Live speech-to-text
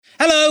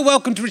Hello,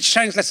 welcome to Richard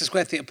Herring's Leicester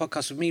Square Theatre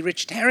podcast with me,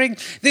 Richard Herring.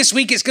 This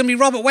week it's going to be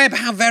Robert Webb.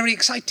 How very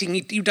exciting.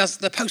 He does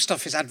the post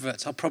office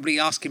adverts. I'll probably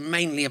ask him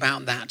mainly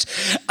about that.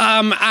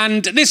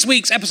 And this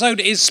week's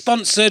episode is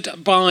sponsored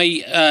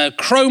by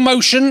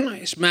Motion.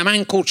 It's a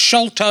man called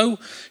Sholto,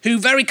 who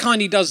very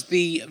kindly does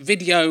the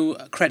video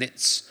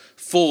credits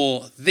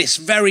for this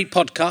very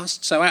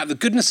podcast. So out of the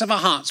goodness of our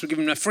hearts, we're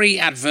giving him a free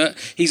advert.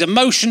 He's a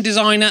motion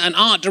designer and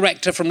art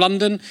director from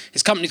London.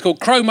 His company's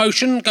called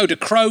Motion. Go to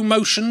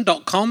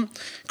crowmotion.com.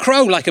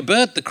 Crow, like a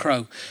bird, the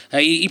crow.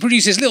 He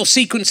produces little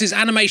sequences,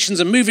 animations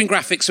and moving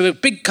graphics for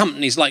big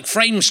companies like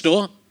Frame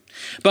Store,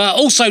 but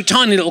also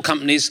tiny little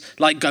companies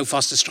like Go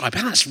Faster Stripe.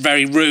 That's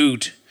very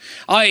rude.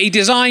 He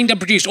designed and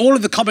produced all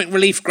of the comic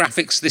relief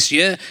graphics this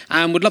year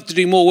and would love to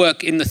do more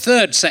work in the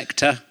third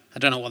sector. I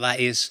don't know what that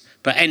is,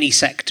 but any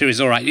sector is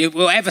all right.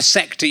 Whatever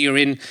sector you're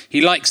in, he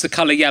likes the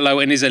colour yellow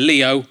and is a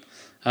Leo.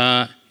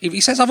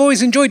 He says, I've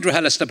always enjoyed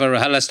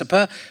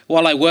Rahela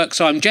while I work,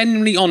 so I'm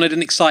genuinely honoured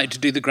and excited to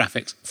do the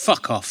graphics.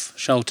 Fuck off,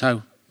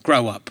 Sholto.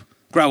 Grow up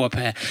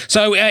here.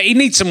 So he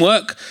needs some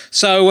work.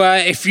 So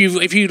if you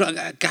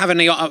have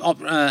any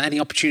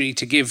opportunity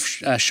to give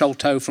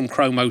Sholto from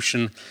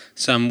Motion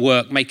some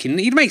work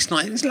he makes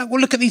nice. It's like,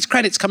 well, look at these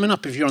credits coming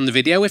up if you're on the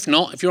video. If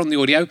not, if you're on the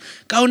audio,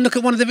 go and look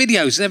at one of the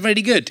videos. They're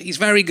really good. He's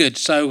very good.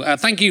 So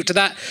thank you to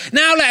that.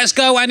 Now let us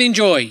go and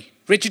enjoy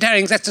Richard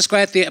Herring's Leicester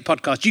Square Theatre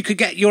podcast. You could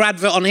get your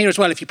advert on here as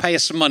well if you pay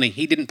us some money.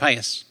 He didn't pay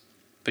us,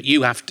 but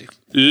you have to.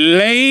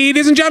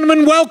 Ladies and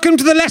gentlemen, welcome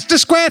to the Leicester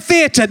Square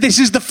Theatre. This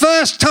is the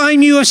first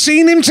time you have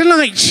seen him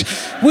tonight.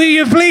 Will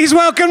you please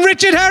welcome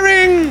Richard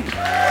Herring?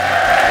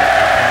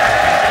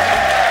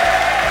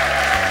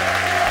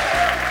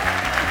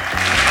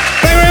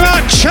 Thank you very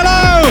much.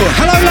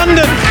 Hello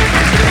London.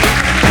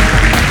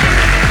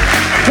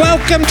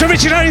 Welcome to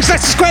Richard Herring's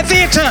Leicester Square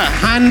Theatre.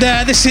 And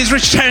this is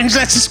Richard Herring's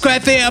Leicester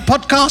Square Theatre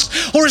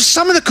podcast, or as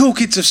some of the cool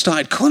kids have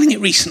started calling it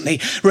recently,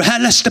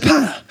 Leicester.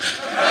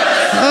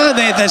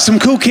 There's some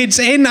cool kids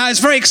in. It's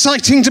very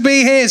exciting to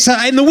be here. So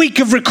in the week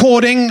of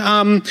recording,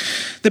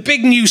 the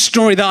big news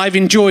story that I've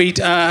enjoyed,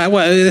 I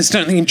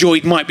don't think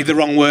enjoyed might be the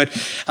wrong word,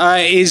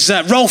 is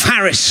Rolf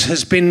Harris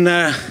has been...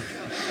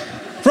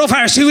 Rolf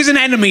Harris, who is an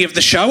enemy of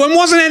the show, and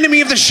was an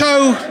enemy of the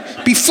show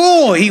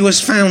before he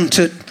was found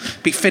to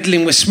be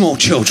fiddling with small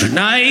children.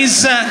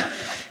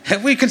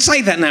 We can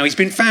say that now. He's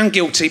been found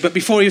guilty, but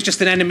before he was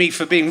just an enemy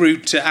for being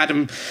rude to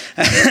Adam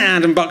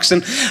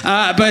Buxton.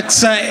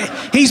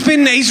 He's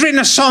written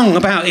a song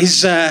about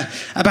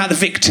the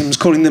victims,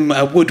 calling them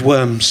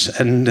woodworms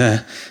and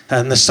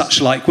the such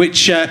like.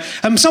 Which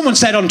someone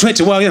said on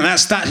Twitter, well,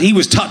 that's that he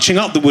was touching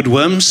up the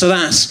woodworms,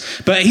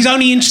 but he's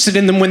only interested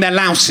in them when they're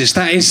louses.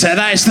 That is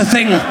the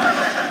thing.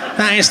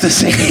 That is the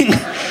thing.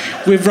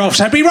 With Rolf.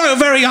 But he wrote a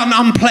very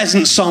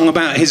unpleasant song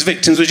about his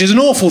victims, which is an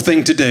awful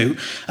thing to do.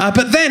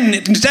 But then,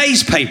 in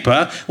today's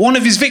paper, one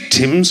of his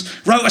victims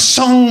wrote a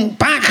song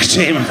back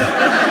to him.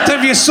 I don't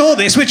know if you saw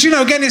this, which,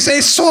 again, it's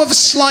sort of a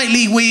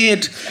slightly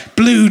weird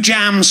blue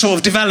jam sort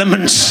of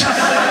development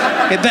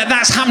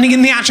that's happening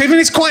in the actual... I mean,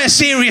 it's quite a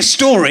serious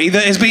story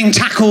that is being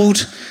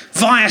tackled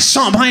via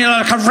song, by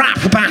like a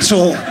rap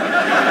battle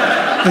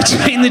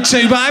between the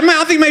two. But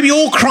I think maybe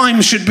all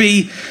crimes should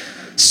be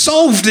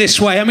solved this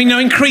way. I mean,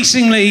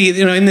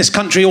 increasingly, in this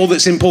country, all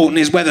that's important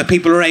is whether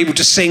people are able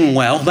to sing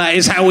well. That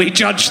is how we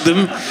judge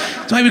them.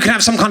 So maybe we can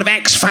have some kind of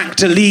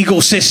X-Factor legal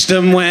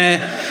system where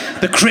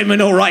the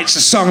criminal writes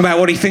a song about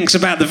what he thinks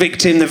about the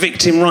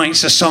victim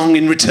writes a song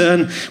in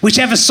return.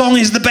 Whichever song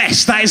is the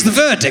best, that is the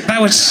verdict.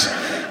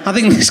 I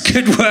think this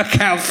could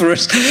work out for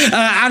us.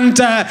 Thanks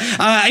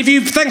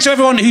to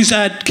everyone who's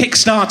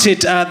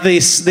kickstarted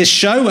this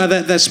show,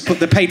 that's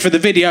paid for the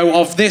video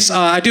of this.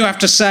 I do have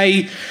to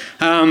say,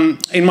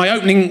 in my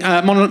opening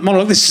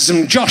monologue, this is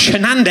some Josh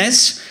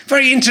Hernandez.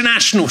 Very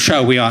international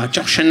show we are.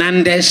 Josh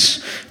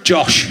Hernandez.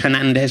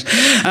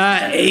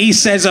 He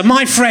says,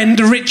 my friend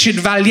Richard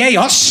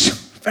Vallejos,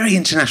 very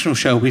international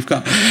show we've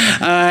got,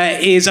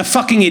 is a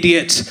fucking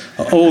idiot,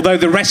 although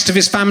the rest of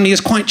his family is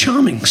quite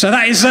charming. So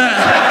that is,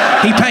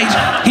 he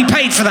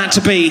paid for that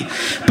to be.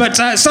 But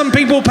some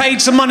people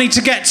paid some money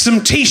to get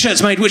some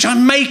T-shirts made, which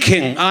I'm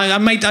making.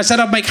 I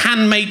said I'd make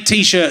handmade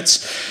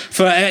T-shirts.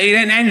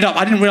 It ended up,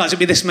 I didn't realise it'd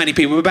be this many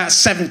people. About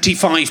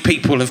 75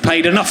 people have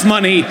paid enough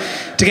money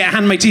to get a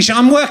handmade T-shirt.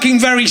 I'm working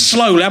very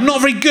slowly. I'm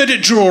not very good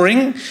at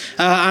drawing,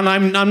 and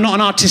I'm not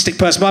an artistic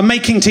person, but I'm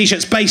making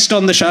T-shirts based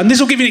on the show. And this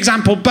will give you an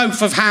example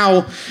both of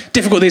how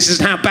difficult this is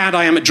and how bad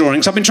I am at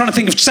drawing. So I've been trying to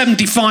think of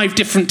 75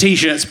 different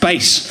T-shirts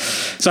base.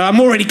 So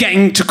I'm already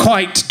getting to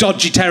quite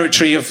dodgy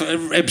territory of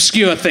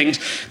obscure things.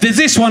 There's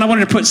this one I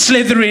wanted to put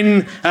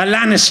Slytherin,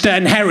 Lannister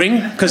and Herring,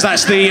 because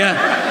that's the...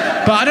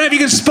 but I don't know if you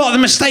can spot the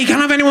mistake. I don't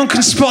know if anyone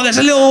can spot. There's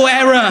a little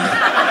error.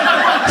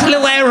 There's a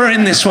little error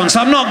in this one,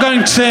 so I'm not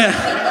going to...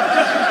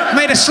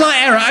 Made a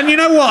slight error. And you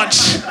know what?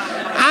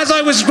 As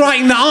I was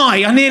writing the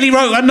I nearly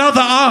wrote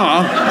another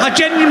R. I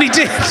genuinely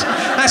did.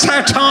 That's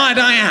how tired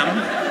I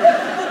am.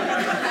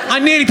 I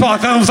nearly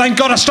thought, oh, thank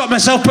God I stopped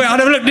myself, but I'd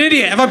have looked an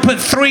idiot if I put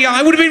 3 R's.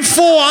 It would have been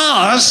 4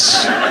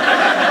 R's.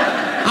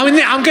 I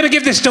mean, I'm going to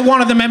give this to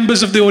one of the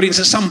members of the audience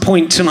at some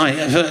point tonight,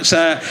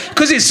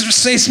 because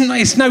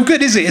it's no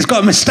good, is it? It's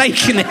got a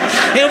mistake in it.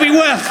 It'll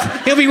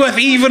be worth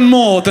even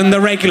more than the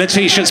regular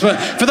T-shirts. But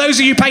for those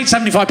of you who paid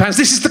 £75,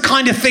 this is the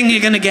kind of thing you're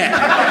going to get.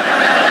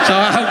 So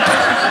I hope.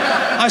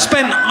 I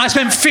spent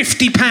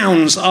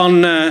 £50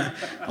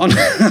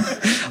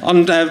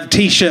 on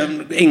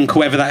T-shirt ink,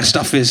 whatever that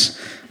stuff is.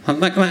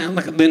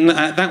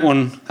 That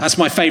one, that's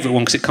my favourite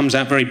one because it comes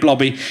out very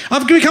blobby.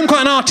 I've become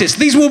quite an artist.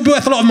 These will be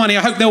worth a lot of money.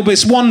 I hope there'll be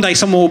one day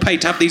someone will pay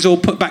to have these all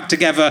put back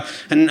together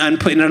and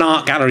put in an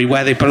art gallery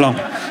where they belong.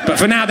 But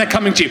for now, they're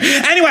coming to you.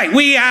 Anyway,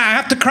 we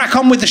have to crack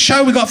on with the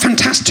show. We've got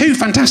two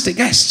fantastic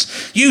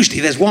guests.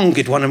 Usually there's one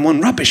good one and one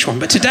rubbish one,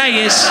 but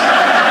today is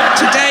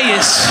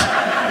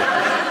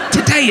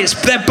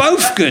they're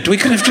both good. We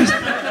could have just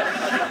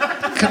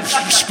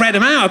spread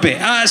them out a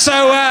bit.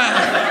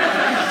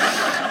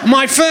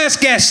 My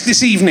first guest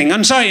this evening,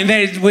 I'm sorry,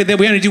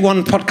 we only do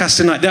one podcast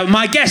tonight.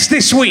 My guest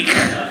this week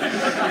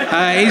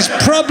is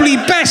probably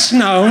best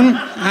known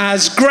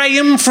as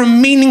Graham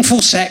from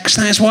Meaningful Sex.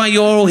 That's why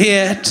you're all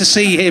here to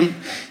see him.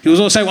 He was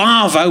also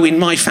Arvo in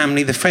My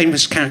Family, the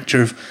famous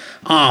character of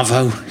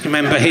Arvo. You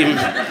remember him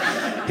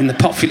in the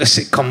popular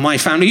sitcom My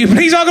Family? You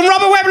please welcome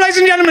Robert Webb, ladies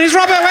and gentlemen. It's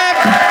Robert Webb.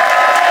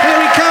 Here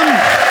we come.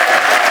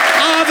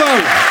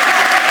 Arvo,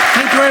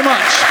 thank you very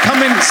much.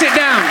 Come in, sit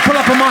down, pull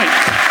up a mic.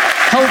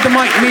 Hold the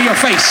mic near your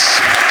face.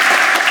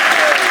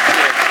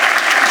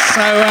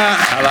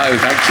 Hello,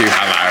 thank you.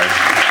 Hello.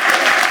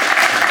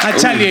 I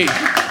tell you,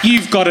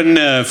 you've got a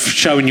nerve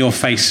showing your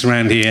face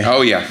around here.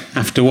 Oh, yeah.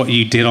 After what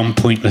you did on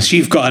Pointless.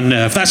 You've got a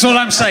nerve. That's all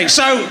I'm saying.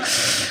 So,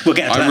 we'll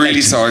get to that I'm really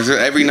later. sorry.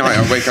 Every night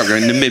I wake up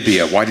going,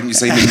 Namibia. Why didn't you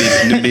say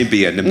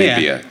Namibia?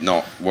 Yeah.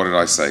 Not, what did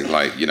I say?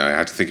 I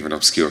had to think of an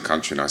obscure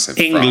country and I said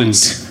England.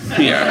 France.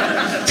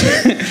 Yeah.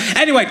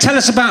 Anyway, tell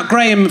us about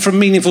Graham from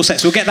Meaningful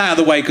Sex. We'll get that out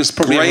of the way because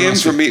probably Graham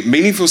from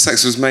Meaningful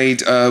Sex was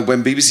made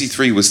when BBC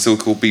Three was still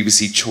called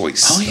BBC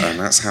Choice. Oh, yeah. And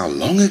that's how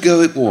long ago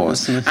it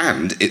was.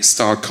 And it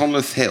starred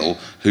Conleth Hill,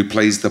 who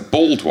plays the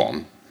bald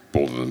one,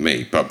 balder than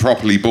me, but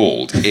properly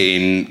bald,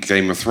 in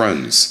Game of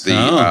Thrones. The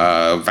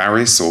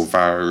Varys or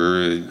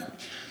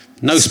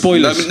No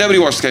spoilers. Nobody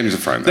watched Game of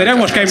Thrones. They don't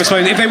watch Game of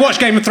Thrones. If they watch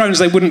Game of Thrones,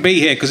 they wouldn't be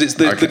here because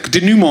the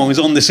denouement is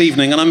on this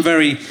evening, and I'm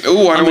very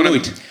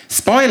annoyed.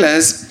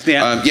 Spoilers.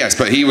 Yeah. Yes,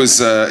 but he was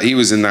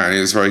in that, and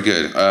he was very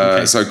good.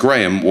 So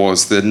Graham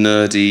was the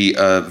nerdy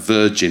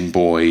virgin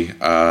boy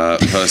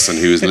person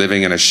who was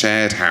living in a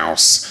shared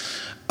house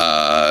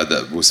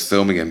that was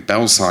filming in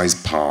Belsize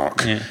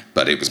Park,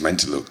 but it was meant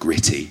to look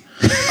gritty.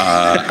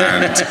 And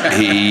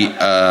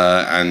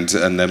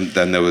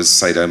then there was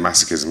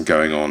sadomasochism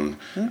going on,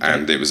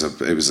 and it was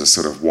a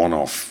sort of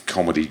one-off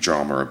comedy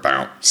drama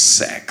about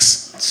sex.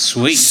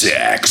 Sweet.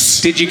 Sex.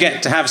 Did you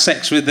get to have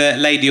sex with a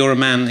lady or a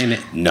man in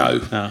it?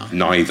 No,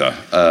 neither.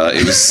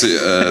 It was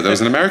there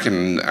was an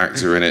American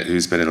actor in it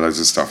who's been in loads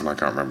of stuff, and I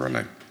can't remember her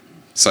name.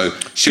 So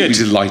she'll be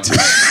delighted.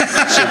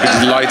 She'll be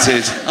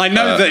delighted. I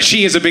know that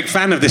she is a big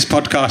fan of this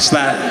podcast,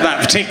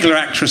 that particular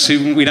actress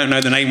who we don't know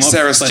the name of.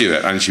 Sarah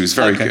Stewart, and she was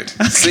very good.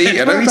 See,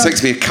 it only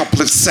takes me a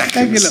couple of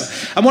seconds.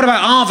 And what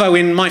about Arvo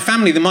in My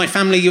Family? The My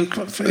Family,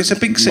 it's a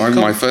big sitcom.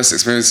 My first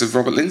experience of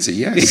Robert Lindsay,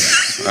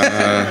 yes.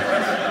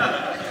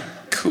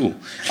 Cool.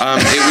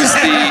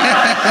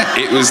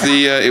 It was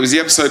the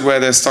episode where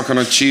they're stuck on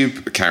a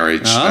tube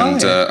carriage,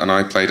 and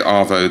I played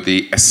Arvo,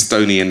 the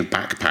Estonian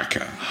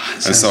backpacker,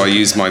 and so I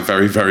used my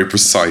very, very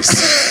precise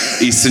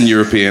Eastern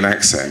European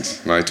accent,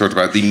 and I talked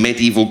about the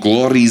medieval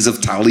glories of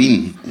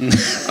Tallinn,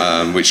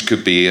 which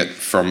could be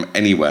from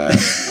anywhere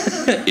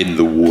in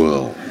the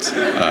world,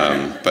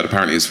 but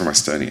apparently it's from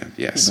Estonia.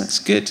 Yes, that's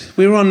good.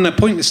 We were on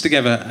Pointless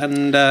together,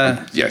 and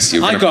yes,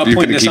 I got a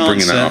pointless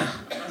answer.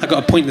 I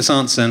got a pointless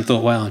answer and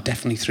thought, wow,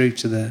 definitely through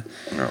to the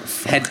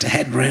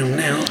head-to-head round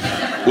now.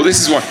 Well,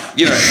 this is why,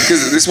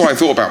 because this is why I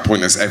thought about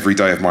Pointless every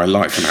day of my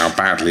life and how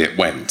badly it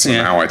went and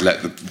how I'd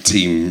let the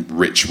team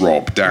Rich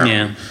Rob down.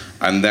 Yeah.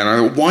 And then I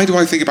thought, why do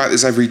I think about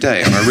this every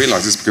day? And I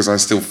realised it's because I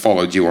still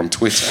followed you on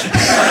Twitter. So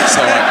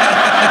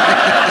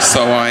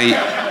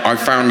I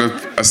found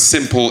a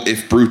simple,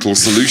 if brutal,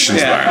 solution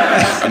to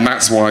that. And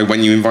that's why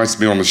when you invited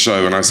me on the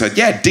show and I said,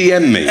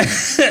 DM me,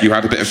 you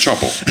had a bit of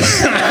trouble.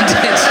 I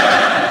did.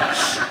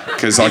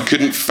 Because I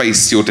couldn't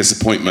face your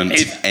disappointment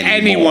anymore.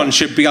 Anyone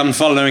should be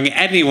unfollowing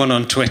anyone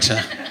on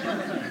Twitter.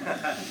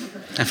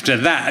 After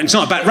that, it's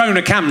not bad.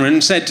 Rona Cameron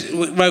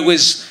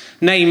was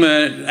name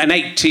an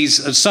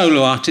 80s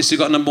solo artist who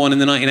got number one in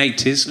the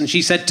 1980s, and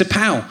she said to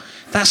Pow.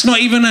 That's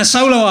not even a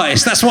solo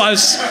artist. That's what I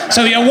was.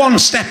 So you're one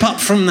step up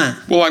from that.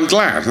 Well, I'm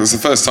glad. That's the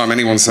first time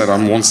anyone said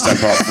I'm one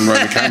step up from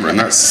Rona Cameron.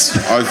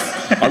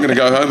 I'm going to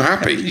go home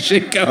happy. You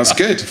should go. That's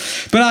good.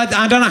 But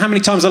I don't know how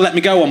many times they'll let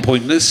me go on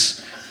Pointless.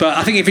 But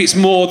I think if it's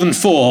more than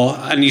 4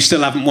 and you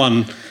still haven't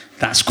won,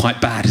 That's quite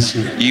bad,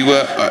 isn't it? You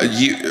were.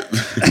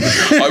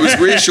 I was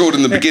reassured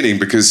in the beginning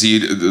because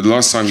the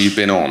last time you've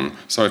been on.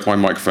 Sorry if my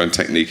microphone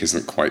technique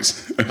isn't quite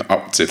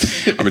up to.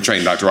 I'm a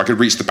trained actor. I could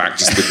reach the back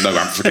just with no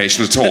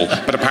amplification at all.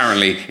 But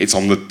apparently, it's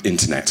on the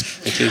internet.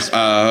 It is.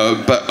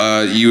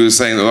 But you were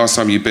saying the last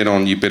time you've been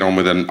on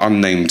with an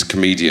unnamed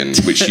comedian,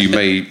 which you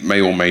may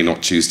or may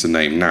not choose to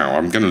name now.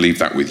 I'm going to leave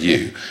that with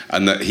you.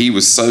 And that he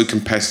was so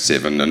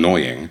competitive and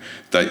annoying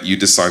that you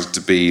decided to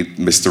be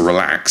Mr.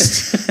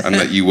 Relaxed and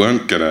that you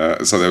weren't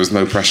gonna, so there was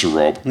no pressure,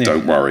 Rob,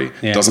 don't worry.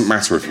 Yeah. Doesn't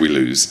matter if we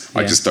lose.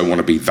 I just don't want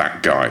to be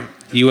that guy.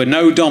 You were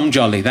no Dom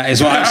Jolly, that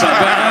is what I'm saying.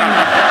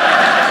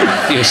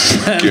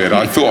 Yes. Good,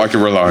 I thought I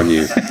could rely on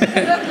you.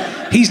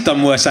 He's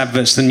done worse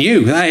adverts than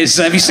you. That is,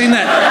 have you seen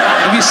that?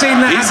 Have you seen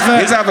that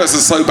advert? His adverts are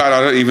so bad I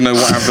don't even know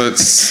what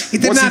adverts.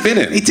 What's he been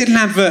in? He did an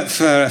advert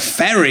for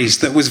ferries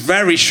that was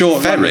very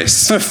short.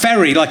 Ferries? For a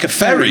ferry, like a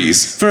ferry.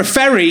 Ferries? For a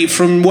ferry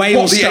from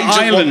Wales to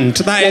Ireland.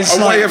 That is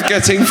a way of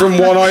getting from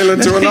one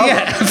island to another.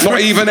 Yeah. Not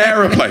even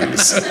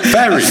aeroplanes.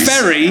 Ferries. A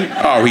ferry.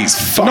 Oh, he's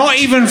fucked. Not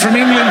even from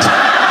England.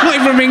 Not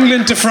even from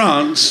England to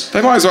France.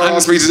 They might as well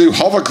ask me to do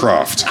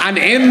hovercraft. And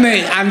in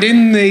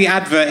the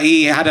advert,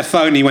 he had a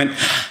phone. He went,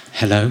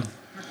 "Hello."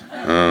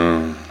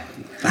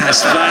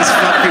 That's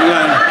fucking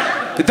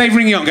low. Did they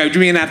ring you up and go, do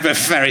me an advert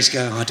for ferries?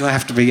 Go, oh, do I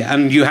have to be?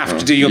 And you have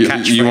to do your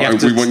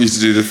catchphrase. We want you to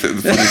do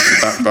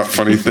that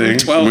funny thing.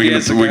 12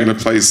 years ago. We're going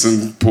to play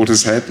some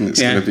Portishead and it's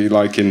going to be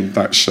like in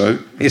that show.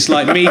 It's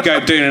like me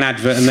doing an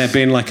advert and there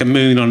being like a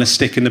moon on a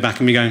stick in the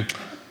back of me going...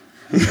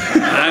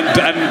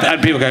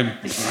 and people go,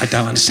 I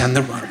don't understand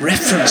the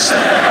reference.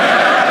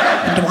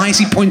 And why is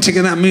he pointing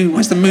at that moon?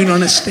 Why's the moon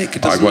on a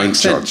stick? I won't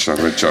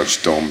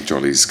judge Dom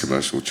Jolly's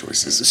commercial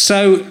choices.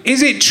 So,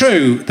 is it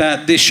true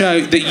that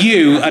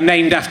you are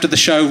named after the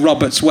show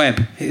Robert's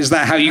Webb? Is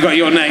that how you got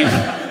your name?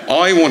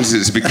 I wanted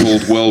it to be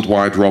called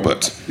Worldwide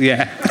Robert.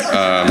 Yeah,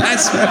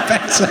 that's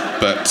better.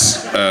 But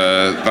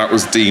that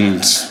was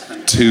deemed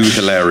too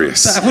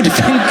hilarious. That would have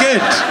been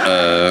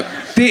good.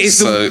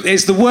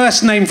 It's the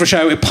worst name for a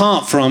show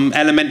apart from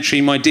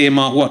Elementary, My Dear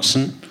Mark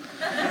Watson.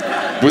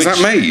 Was that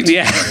made?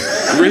 Yeah.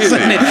 Really?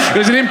 It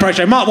was an improv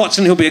show. Mark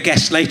Watson, who'll be a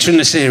guest later in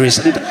the series.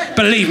 And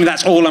believe me,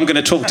 that's all I'm going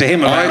to talk to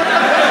him about.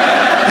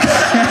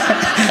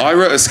 I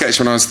wrote a sketch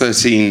when I was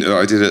 13.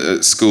 I did it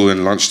at school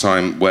in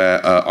lunchtime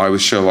where I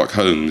was Sherlock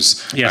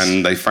Holmes. Yes.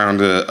 And they found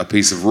a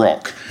piece of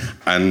rock.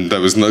 And there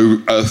was no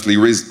earthly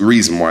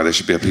reason why there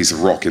should be a piece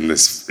of rock in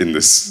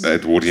this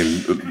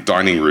Edwardian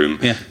dining room.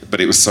 Yeah. But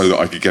it was so that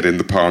I could get in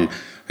the pun.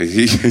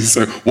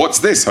 So, what's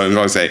this, Holmes?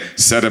 I say,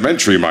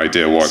 sedimentary, my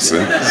dear Watson.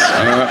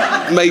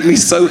 And made me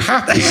so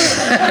happy.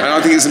 And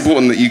I think it's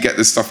important that you get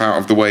this stuff out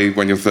of the way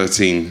when you're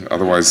 13.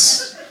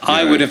 Otherwise...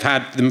 I would have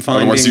had them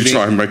finding... Otherwise you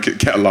try and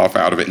get a laugh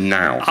out of it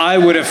now. I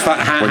would have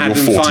had them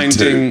 42.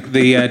 finding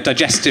the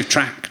digestive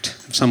tract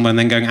of someone,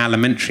 then going,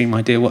 alimentary,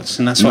 my dear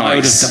Watson. That's what I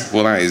would have done.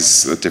 Well, that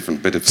is a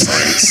different bit of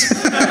science.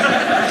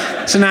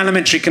 It's an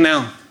alimentary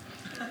canal.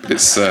 But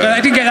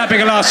I didn't get that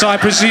big a laugh, so I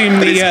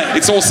presume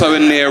it's also a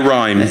near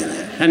rhyme.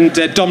 And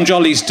Dom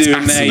Jolly's doing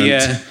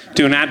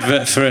an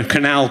advert for a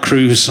canal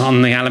cruise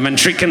on the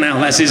alimentary canal.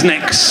 That's his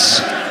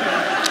next.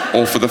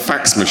 Or for the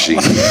fax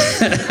machine.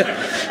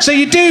 So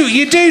you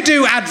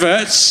do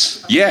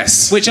adverts.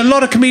 Yes. Which a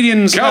lot of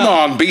comedians. Come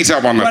on, beat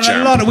up on the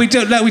champ. We're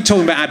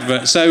talking about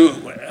adverts. So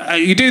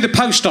you do the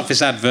post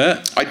office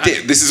advert. I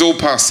did. This is all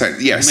past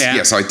tense.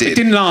 Yes, I did. It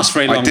didn't last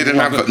very long. I did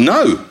an advert.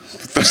 No.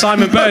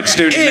 Simon Bird's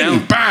doing it now.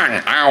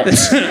 Bang, out.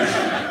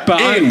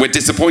 We're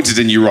disappointed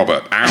in you,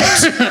 Robert. Out.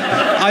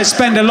 I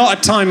spend a lot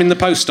of time in the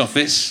post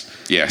office.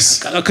 Yes.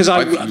 Because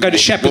I go to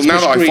Shepherd's Bush.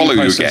 Well, now that I follow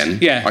you again,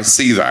 I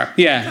see that.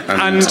 Yeah,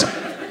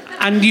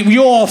 and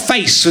your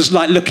face was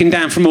like looking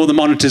down from all the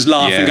monitors,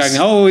 laughing, going,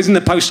 "Oh, isn't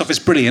the post office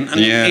brilliant?" And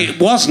it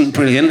wasn't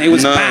brilliant. It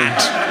was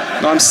bad.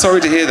 No, I'm sorry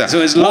to hear that. So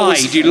it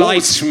was you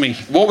lied to me.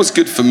 What was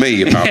good for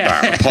me about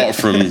that, apart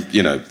from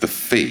the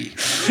fee,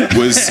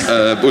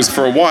 was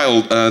for a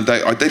while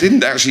they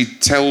didn't actually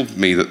tell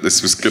me that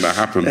this was going to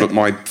happen, but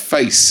my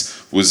face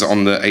was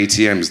on the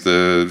ATMs,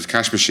 the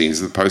cash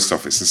machines of the post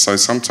office. And so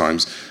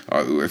sometimes,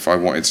 if I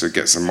wanted to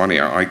get some money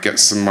out, I'd get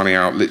some money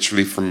out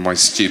literally from my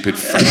stupid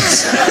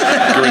face,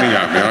 grinning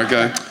at me. I'd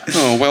go,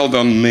 oh, well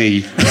done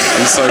me.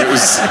 And so it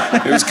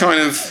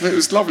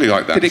was lovely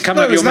like that. Did it come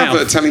out of your mouth? There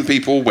was an advert telling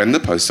people when the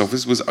post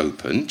office was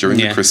open during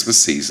the Christmas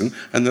season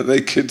and that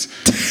they could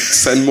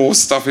send more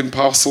stuff in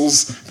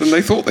parcels than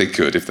they thought they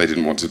could if they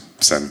didn't want to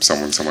send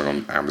someone somewhere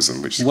on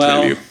Amazon, which is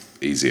clearly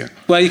easier.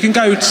 Well, you can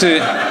go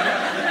to...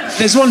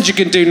 There's ones you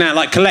can do now,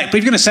 like Collect. But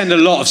if you're going to send a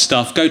lot of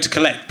stuff, go to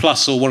Collect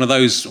Plus or one of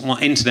those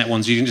internet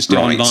ones. You can just do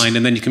it online,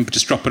 and then you can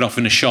just drop it off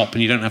in a shop,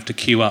 and you don't have to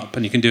queue up,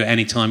 and you can do it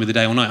any time of the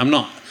day or night.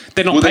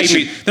 They're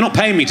not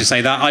paying me to say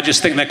that. I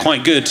just think they're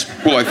quite good.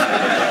 Well,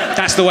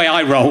 that's the way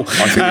I roll.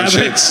 I think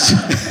they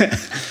should.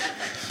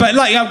 But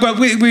like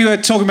we were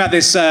talking about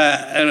this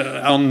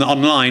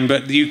online,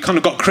 but you kind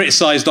of got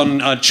criticised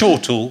on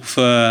Chortle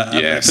for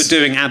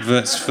doing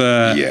adverts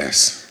for.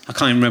 Yes. I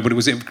can't remember what it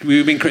was. We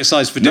were being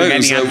criticised for doing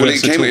any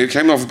adverts at all. It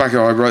came off the back of,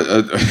 I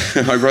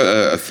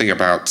wrote a thing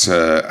about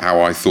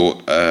how I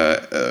thought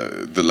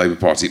the Labour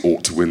Party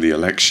ought to win the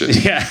election.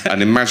 Yeah.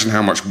 And imagine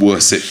how much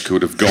worse it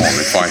could have gone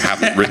if I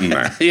hadn't written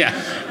that. Yeah.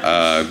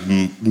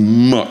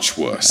 Much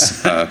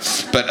worse.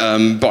 But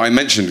I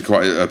mentioned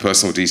quite a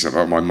personal detail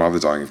about my mother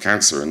dying of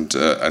cancer,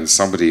 and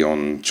somebody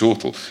on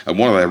Chortle, and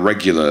one of their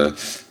regular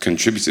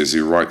contributors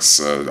who writes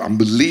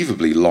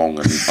unbelievably long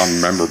and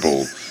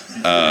unmemorable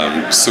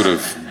sort of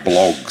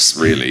blogs,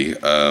 really,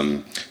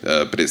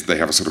 but they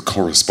have a sort of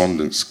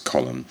correspondence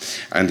column,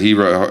 and he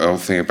wrote a whole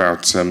thing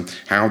about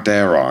how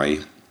dare I.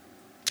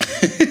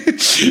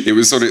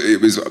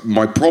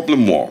 My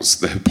problem was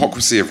the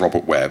hypocrisy of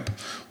Robert Webb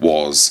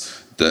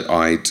was that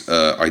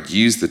I'd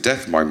used the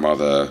death of my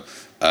mother,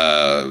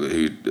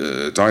 who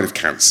died of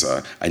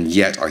cancer, and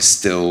yet I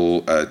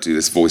still do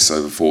this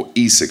voiceover for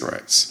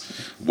e-cigarettes,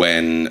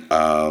 when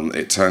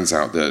it turns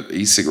out that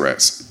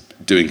e-cigarettes,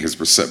 doing his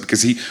research,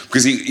 because he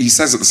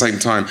says at the same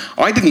time,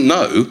 I didn't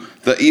know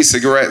that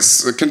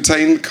e-cigarettes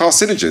contain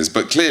carcinogens,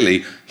 but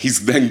clearly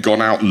he's then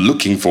gone out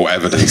looking for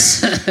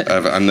evidence.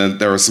 And then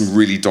there are some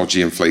really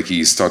dodgy and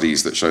flaky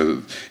studies that show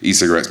that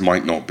e-cigarettes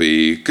might not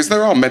be, because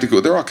there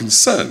are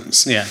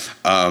concerns. Yeah.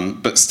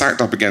 But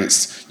stacked up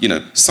against,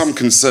 some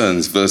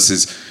concerns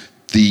versus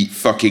the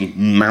fucking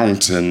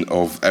mountain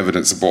of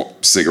evidence of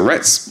what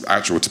cigarettes,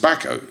 actual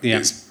tobacco,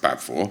 is bad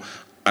for.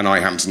 And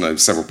I happen to know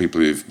several people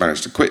who've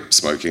managed to quit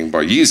smoking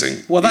by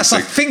using. Well, I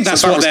think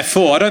that's what they're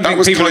for. I don't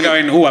think people are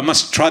going, I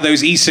must try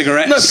those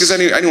e-cigarettes. No, because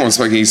anyone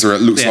smoking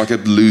e-cigarette looks like a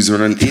loser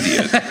and an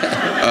idiot.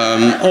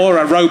 Or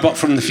a robot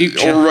from the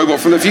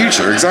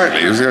future.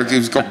 Exactly.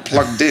 He's got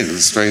plugged in,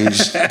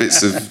 strange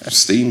bits of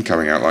steam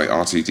coming out like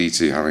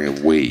R2-D2 having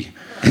a wee.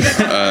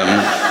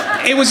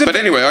 But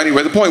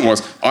anyway, the point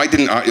was,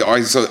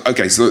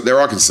 so there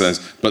are concerns,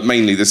 but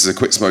mainly this is a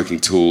quit smoking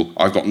tool.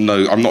 I'm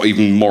not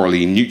even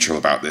morally neutral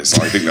about this.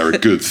 I think they're a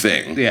good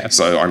thing. Yeah.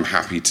 So I'm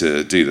happy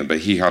to do them. But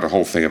he had a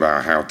whole thing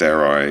about how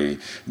dare I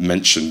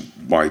mention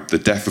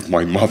the death of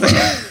my mother.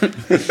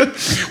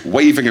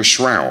 Waving a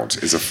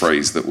shroud is a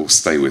phrase that will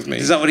stay with me.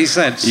 Is that what he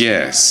said?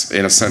 Yes,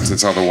 in a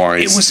sentence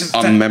otherwise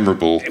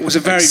unmemorable. It was a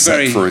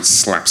very for its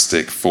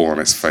slapstick, fall on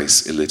its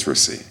face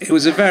illiteracy. It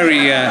was a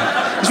very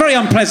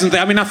unpleasant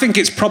thing. I mean, I think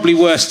it's probably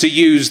worse to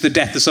use the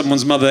death of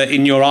someone's mother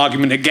in your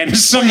argument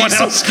against someone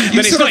else,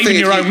 but it's not even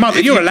your own mother.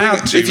 You're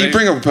allowed to. If you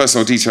bring up a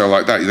personal detail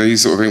like that, you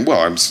sort of think,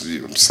 well, I'm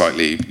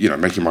slightly,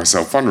 making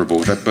myself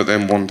vulnerable. But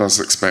then one does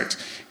expect.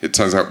 It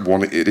turns out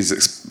it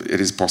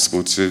is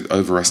possible to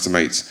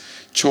overestimate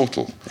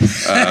Chortle.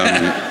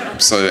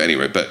 So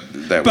anyway, but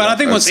I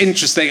think what's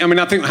interesting,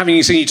 I think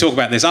having seen you talk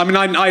about this, I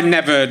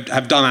never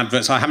have done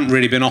adverts. I haven't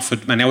really been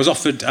offered many. I was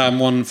offered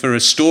one for a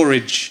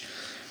storage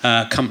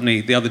company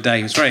the other day.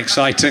 It was very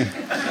exciting.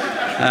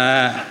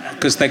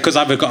 Because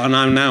I've got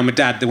now my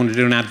dad, they want to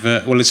do an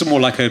advert. Well, it's more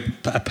like a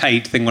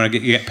paid thing where you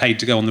get paid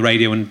to go on the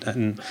radio,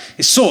 and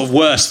it's sort of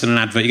worse than an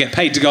advert. You get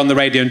paid to go on the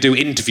radio and do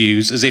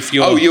interviews as if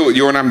you're... Oh,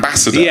 you're an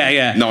ambassador?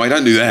 Yeah. No, I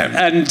don't do them.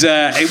 And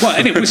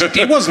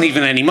it wasn't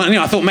even any money.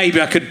 I thought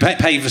maybe I could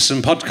pay for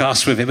some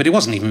podcasts with it, but it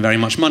wasn't even very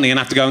much money. And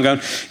I have to go and go,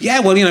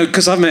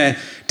 because I'm a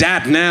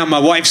dad now, my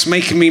wife's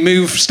making me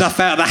move stuff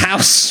out of the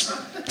house.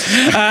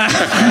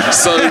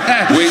 So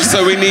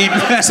we need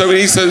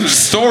some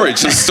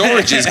storage, and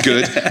storage is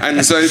good,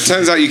 and so it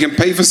turns out you can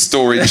pay for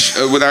storage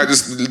without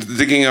just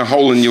digging a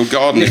hole in your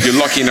garden. If you're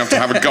lucky enough to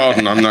have a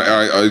garden,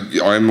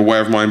 I am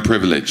aware of my own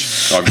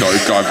privilege. I've got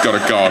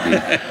a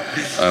garden.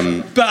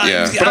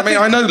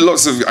 I know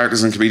lots of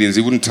actors and comedians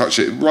who wouldn't touch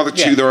it, rather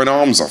chew their own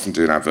arms off and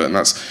do an advert, and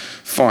that's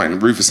fine.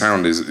 Rufus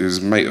Hound is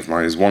a mate of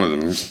mine, is one of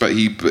them, but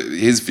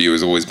his view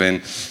has always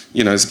been,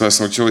 it's a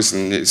personal choice,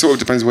 and it sort of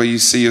depends where you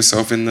see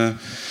yourself in the...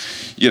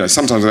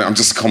 sometimes I'm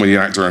just a comedy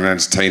actor and an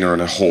entertainer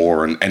and a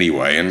whore and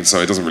anyway, and so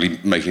it doesn't really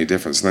make any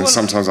difference. And then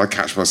sometimes I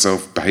catch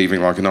myself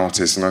behaving like an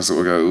artist, and I sort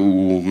of go,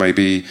 ooh,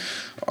 maybe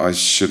I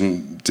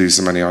shouldn't do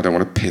so many. I don't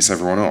want to piss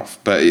everyone off.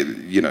 But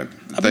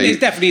it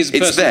definitely is a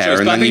personal choice.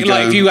 But I think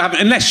if you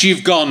haven't, unless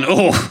you've gone,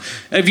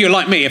 if you're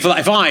like me, if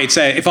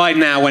I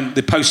now went,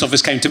 the post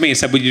office came to me and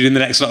said, "Will you do the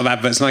next lot of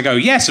adverts?" and I go,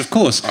 "Yes, of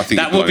course." I'd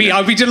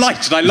be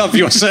delighted. I love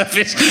your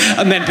service.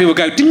 And then people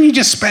go, "Didn't you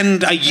just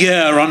spend a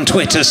year on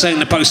Twitter saying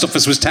the post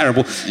office was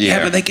terrible?"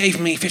 Yeah, but they gave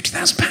me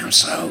 £50,000,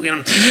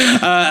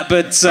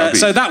 so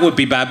so that would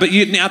be bad. But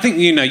I think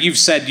you've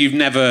said you've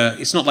never.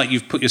 It's not like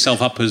you've put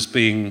yourself up as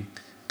being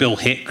Bill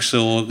Hicks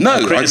or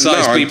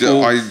criticise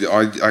people. I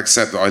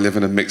accept that I live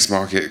in a mixed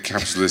market,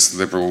 capitalist,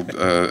 liberal,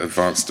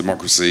 advanced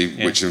democracy,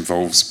 which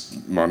involves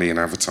money and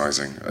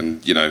advertising,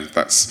 and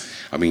that's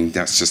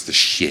just the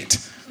shit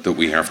that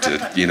we have to,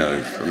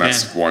 and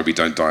that's why we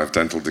don't die of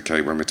dental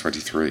decay when we're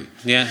 23.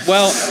 Yeah,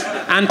 well,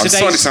 and I'm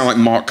starting to sound like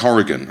Mark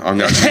Corrigan.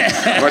 I'm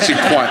actually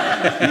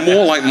quite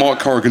more like Mark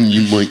Corrigan than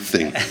you might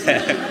think.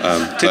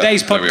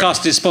 Today's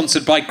podcast is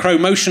sponsored by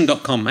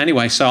Crowmotion.com.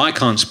 Anyway, so I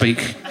can't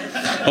speak.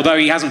 Although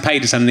he hasn't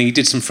paid us anything, he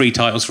did some free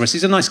titles for us.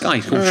 He's a nice guy.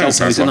 He's called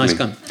Sholto. He's a nice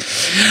guy.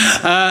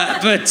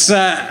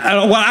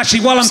 Well,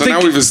 actually, while I'm thinking... So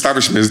now we've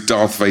established him as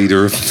Darth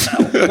Vader.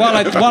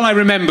 while I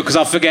remember, because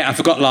I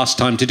forgot last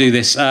time to do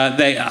this,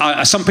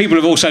 some people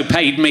have also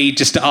paid me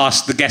just to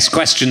ask the guest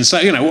questions. So,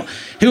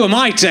 who am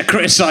I to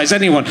criticise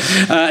anyone?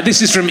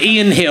 This is from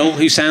Ian Hill,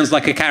 who sounds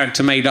like a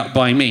character made up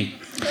by me.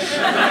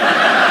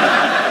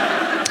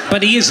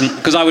 But he isn't,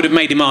 because I would have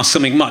made him ask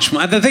something much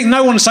more. I think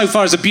no one so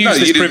far has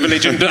abused this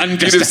privilege. And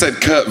just... You'd have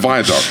said Kurt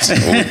Viaduct.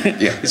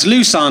 Yeah. It's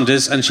Lou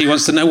Sanders, and she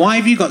wants to know, why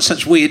have you got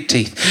such weird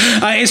teeth?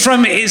 It's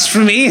from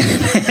Ian.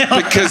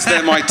 Because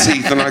they're my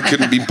teeth, and I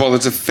couldn't be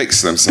bothered to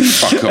fix them, so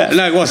fuck off.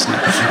 No, it wasn't.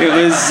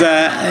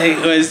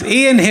 It was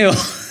Ian Hill.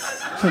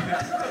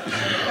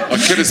 I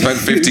could have spent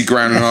 50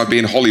 grand and I'd be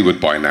in Hollywood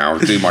by now,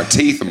 doing my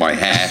teeth and my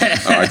hair,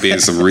 and I'd be in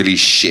some really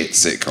shit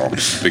sitcom,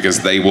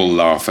 because they will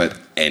laugh at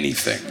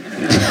anything.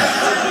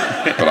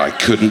 But I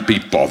couldn't be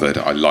bothered.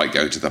 I like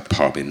going to the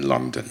pub in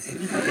London.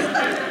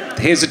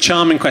 Here's a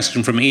charming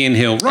question from Ian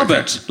Hill.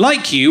 Robert,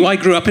 like you, I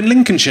grew up in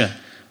Lincolnshire,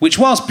 which,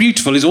 whilst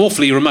beautiful, is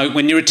awfully remote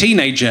when you're a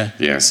teenager.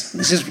 Yes.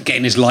 This is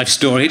getting his life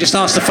story. He just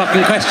asked the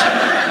fucking question.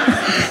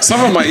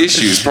 Some of my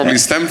issues probably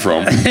stem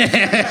from...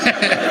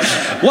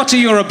 What are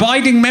your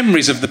abiding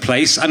memories of the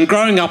place and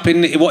growing up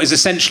in what is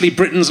essentially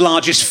Britain's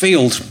largest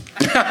field?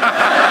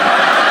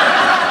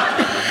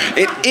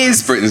 It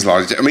is Britain's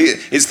largest. I mean,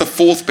 it's the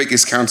 4th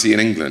biggest county in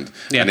England.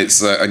 Yeah. And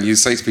it's and you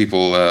say to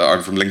people,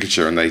 I'm from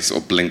Lincolnshire, and they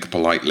sort of blink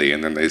politely,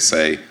 and then they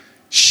say,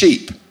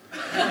 sheep.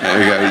 And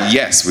we go,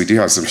 yes, we do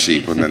have some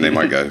sheep. And then they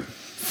might go,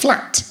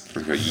 flat.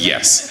 And we go,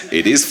 yes,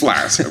 it is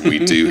flat, and we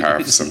do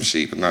have some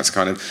sheep. And that's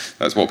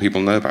what people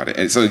know about it.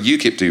 And so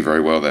UKIP do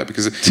very well there,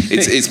 because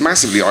it's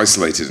massively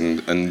isolated,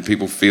 and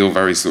people feel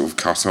very sort of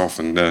cut off.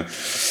 And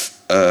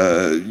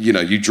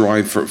you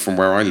drive from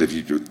where I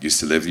used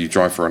to live, you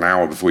drive for an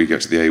hour before you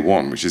get to the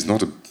A1, which is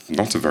not a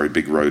very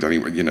big road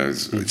anyway.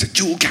 It's a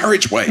dual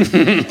carriageway.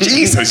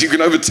 Jesus, you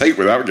can overtake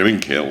without getting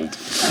killed.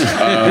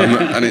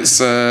 And it's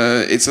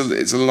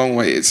a long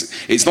way.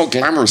 It's not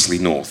glamorously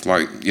north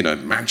like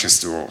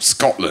Manchester or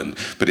Scotland,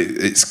 but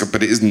it's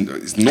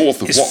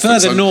north of Watford. It's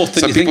further north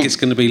than you think it's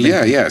going to be.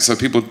 Yeah. So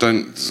people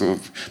don't sort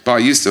of. But I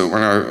used to,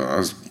 when I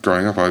was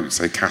growing up, I would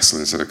say castle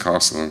instead of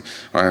castle, and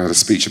I had a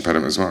speech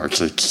impediment as well.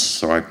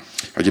 So I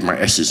give my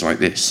S's like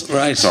this.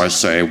 Right. So I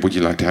say, would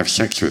you like to have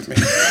sex with me?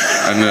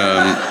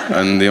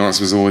 And the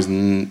answer was always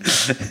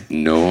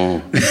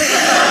no.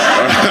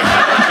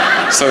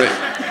 So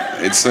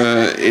it's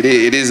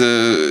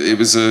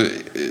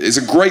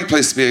a great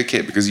place to be a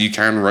kid, because you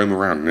can roam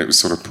around, and it was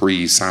sort of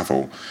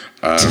pre-Savile,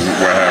 where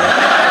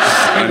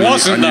it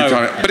wasn't though.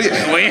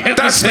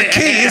 That's the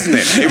key, isn't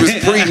it? It was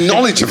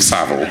pre-knowledge of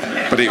Savile,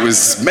 but it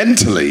was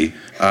mentally.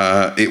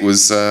 It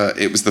was the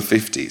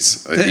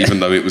 50s, even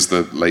though it was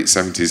the late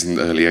 70s and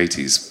early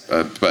 80s.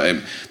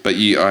 But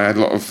I had a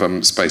lot of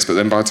space. But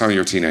then by the time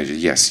you're a teenager,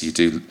 yes, you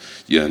do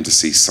yearn to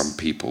see some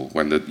people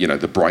when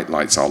the bright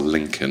lights are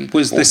Lincoln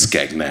or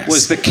Skegness.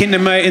 Was the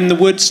Kinema in the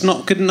Woods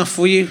not good enough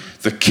for you?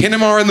 The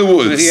Kinema in the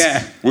Woods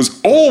was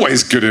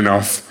always good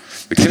enough.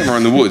 The Kinema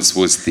in the Woods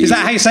was the... Is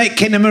that how you say it,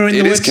 Kinema in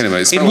the Woods? It is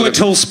Kinema. In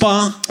Woodhall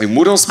Spa? In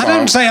Woodhall Spa.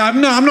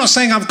 I'm not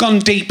saying I've gone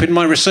deep in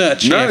my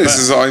research here, I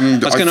was going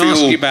to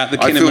ask you about the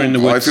Kinema in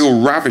the Woods. I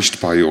feel ravished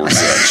by your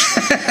research.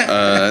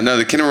 No,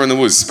 the Kinema in the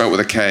Woods, spelt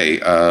with a K,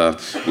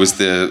 was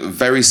the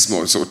very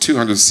small, sort of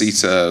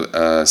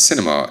 200-seater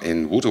cinema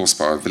in Woodhall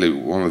Spa,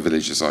 one of the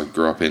villages I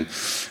grew up in.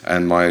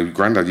 And my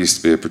granddad used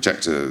to be a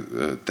projector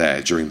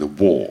there during the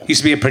war.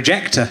 Used to be a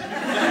projector?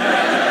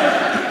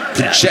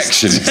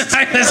 Projectionist.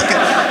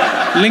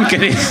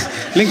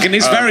 Lincoln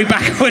is very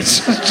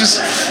backwards.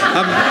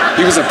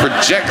 He was a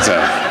projector.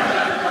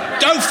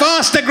 Go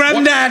faster,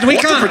 Grandad. We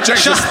can't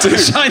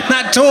shine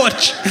that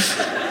torch.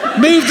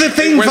 Move the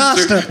thing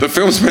faster. The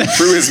films went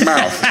through his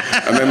mouth,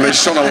 and then they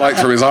shone a light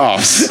through his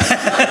arse.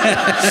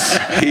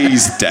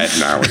 He's dead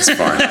now. It's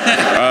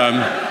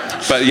fine.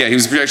 But yeah, he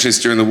was a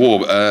projectionist during the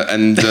war,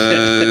 and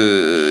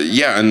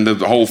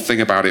the whole thing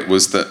about it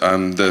was that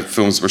the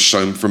films were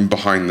shown from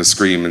behind the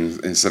screen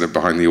instead of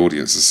behind the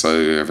audience, so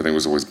everything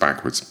was always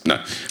backwards. No,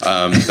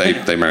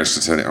 they managed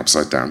to turn it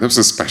upside down. There was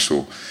a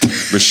special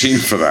machine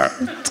for that.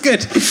 It's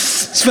good.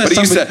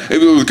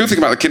 The good thing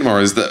about the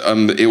Kinema is that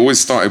it always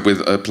started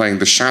with playing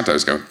the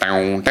shadows going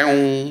down,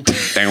 down,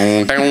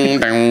 down, down, down,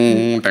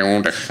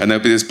 down, down, and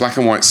there'd be this black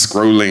and white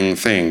scrolling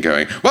thing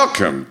going,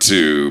 "Welcome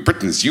to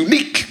Britain's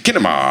unique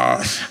Kinema."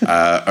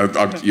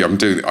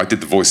 I did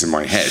the voice in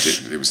my head.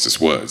 It was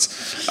just words,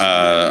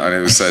 and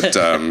it was said,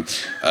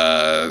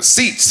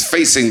 "Seats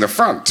facing the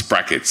front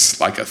 (brackets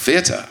like a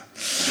theatre,"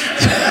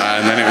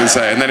 and then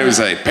it would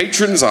say,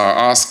 "Patrons are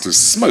asked to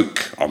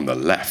smoke on the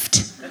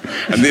left."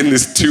 And in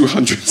this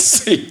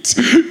 200-seat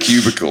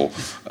cubicle,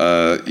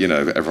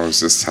 everyone's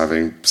just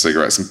having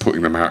cigarettes and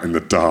putting them out in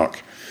the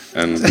dark.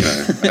 And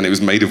and it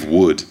was made of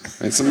wood.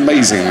 It's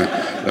amazing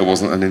that there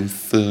wasn't an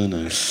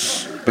inferno.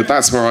 But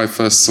that's where I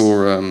first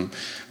saw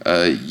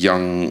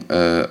young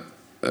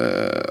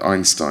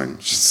Einstein,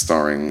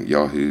 starring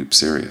Yahoo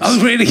Serious.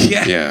 Oh, really?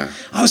 Yeah. Yeah.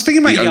 I was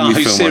thinking about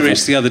Yahoo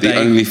Serious the other day. The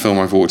only film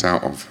I've walked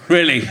out of.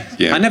 Really?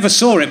 Yeah. I never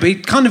saw it, but he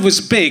kind of was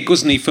big,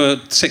 wasn't he, for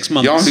 6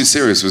 months? Yahoo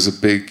Serious was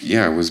he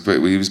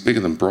was bigger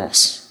than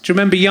Bros. Do you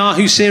remember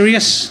Yahoo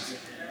Serious?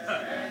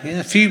 Yeah,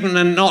 a few,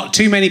 and not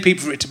too many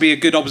people for it to be a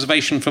good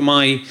observation for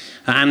my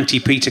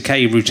anti-Peter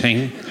Kay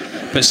routine,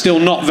 but still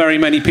not very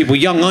many people.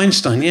 Young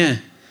Einstein, yeah.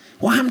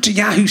 What happened to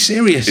Yahoo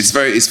Serious? You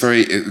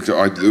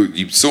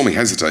saw me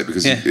hesitate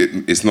because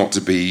it's not to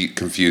be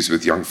confused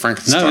with Young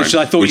Frankenstein. No,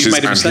 I thought you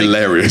made a mistake.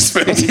 Hilarious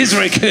film. It is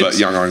very good. But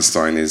Young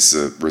Einstein is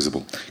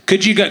risible.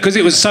 Could you go, because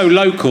it was so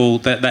local,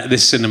 that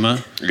this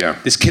cinema. Yeah.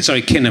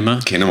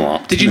 Kinema.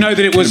 Kinema. Did you know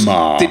that it was?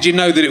 Did you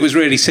know that it was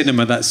really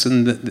cinema?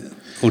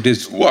 Well,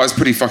 I was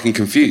pretty fucking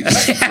confused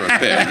for a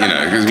bit,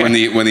 because when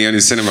the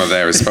only cinema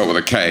there is spelled with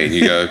a K, and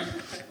you go,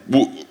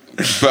 well,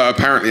 but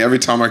apparently every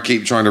time I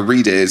keep trying to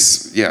read it,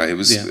 it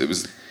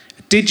was.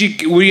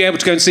 Were you able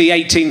to go and see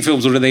 18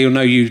 films, or did they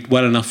know you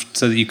well enough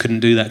so that you couldn't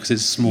do that because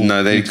it's small?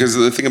 No, because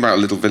the thing about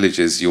Little Village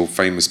is you're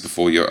famous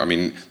before you're. I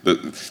mean,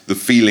 the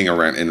feeling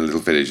around in a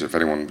little village, if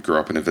anyone grew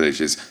up in a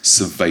village, is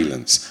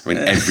surveillance. I mean,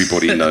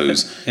 everybody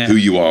knows who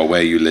you are,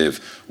 where you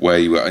live, where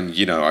you are, and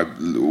I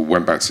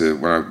went back to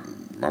when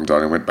Mum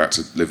died. I went back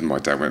to live with my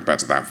dad. Went back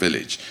to that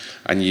village,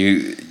 and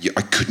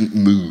I couldn't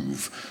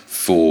move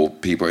for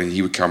people, and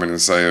he would come in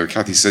and say, "Oh,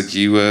 Kathy said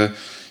you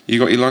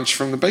got your lunch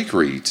from the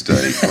bakery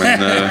today," when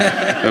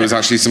there was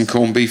actually some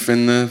corned beef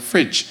in the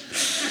fridge.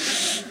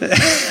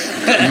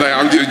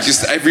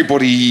 Just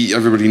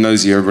everybody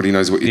knows you. Everybody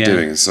knows what you're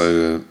doing.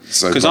 So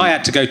because I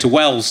had to go to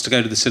Wells to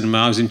go to the cinema.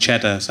 I was in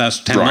Cheddar, so that's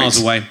 10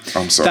 miles away.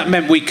 I'm sorry. That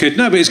meant we could.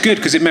 No, but it's good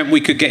because it meant we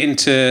could get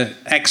into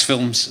X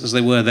films as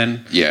they were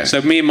then. Yeah.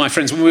 So me and my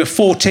friends, when we were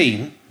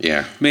 14.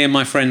 Yeah. Me and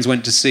my friends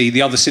went to see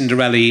the other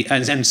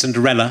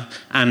Cinderella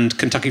and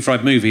Kentucky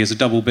Fried Movie as a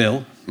double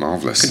bill.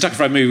 Marvellous. Kentucky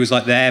Fried Movie was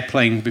like the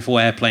Airplane before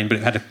Airplane, but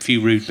it had a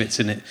few rude bits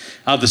in it.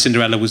 Other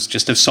Cinderella was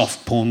just a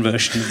soft porn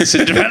version of the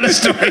Cinderella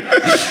story.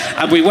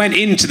 And we went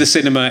into the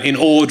cinema in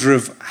order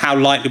of how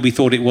likely we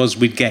thought it was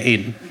we'd get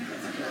in.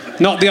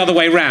 Not the other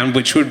way round,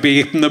 which would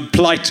be the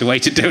politer way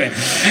to do it.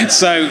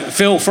 So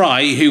Phil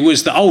Fry, who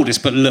was the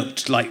oldest but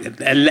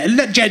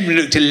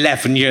genuinely looked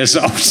 11 years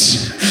old,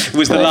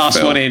 was the last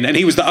Phil. one in, and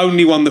he was the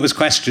only one that was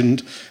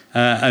questioned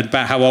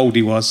about how old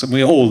he was, and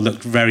we all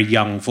looked very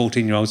young,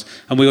 14-year-olds,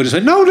 and we all just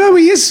went, no,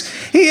 he is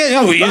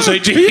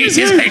 18. He is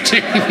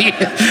 18.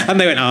 And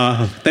they went,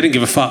 they didn't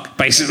give a fuck,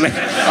 basically.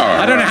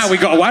 I don't know how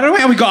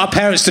we got our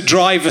parents to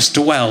drive us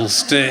to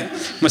Wells.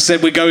 Must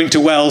said we're going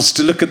to Wells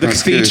to look at the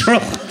cathedral.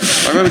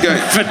 I remember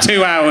going for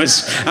 2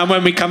 hours, and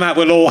when we come out,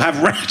 we'll all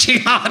have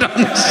raging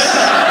hard-ons.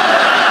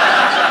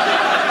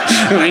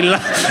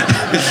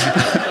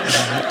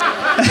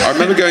 I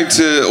remember going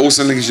to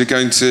also in Lincolnshire,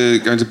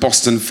 going to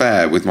Boston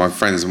Fair with my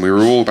friends, and we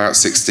were all about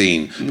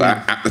 16.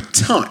 But at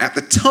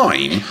the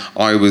time,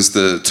 I was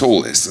the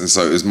tallest, and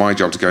so it was my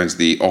job to go into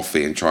the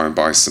offie and try and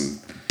buy some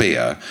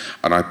beer.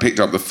 And I picked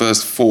up the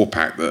first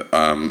 4-pack that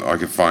I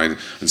could find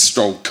and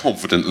strolled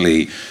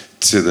confidently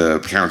to the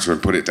counter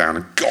and put it down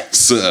and got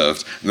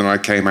served. And then I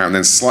came out and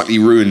then slightly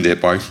ruined it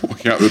by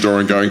walking out the door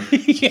and going,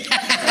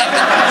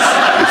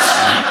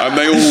 and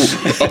they all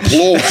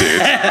applauded,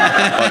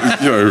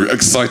 like,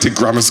 excited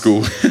grammar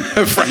school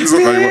friends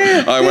that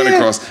they were. I went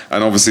across,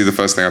 and obviously the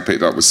first thing I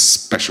picked up was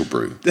Special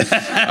Brew,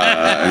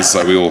 and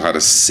so we all had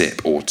a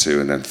sip or two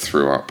and then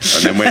threw up,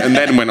 and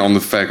then went on the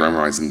fairground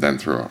rides and then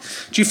threw up.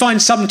 Do you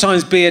find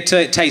sometimes beer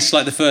tastes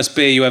like the first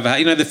beer you ever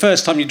had? The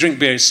first time you drink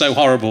beer, it's so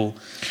horrible,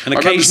 and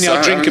occasionally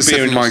I'll drink a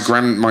beer. My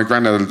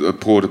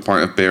granddad poured a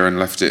pint of beer and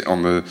left it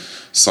on the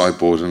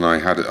sideboard, and I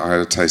had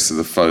a taste of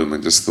the foam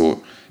and just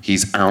thought,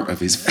 he's out of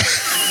his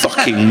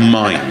fucking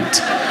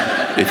mind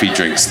if he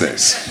drinks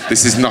this.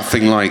 This is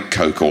nothing like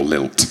Coke or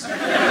Lilt.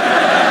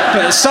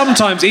 But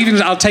sometimes,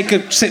 even I'll take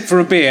a sip for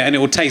a beer and it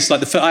will taste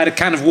like I had a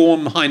can of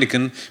warm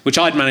Heineken, which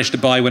I'd managed to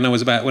buy when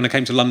I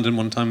came to London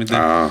one time with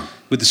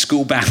the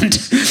school band.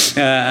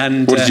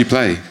 And what did you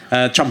play?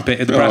 Trumpet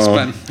at the brass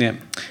band. Yeah,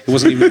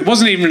 it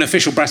wasn't even an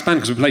official brass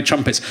band because we played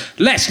trumpets.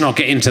 Let's not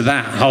get into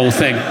that whole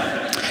thing.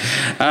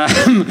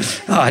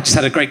 I just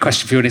had a great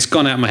question for you and it's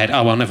gone out of my head.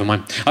 Oh, well, never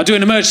mind. I'll do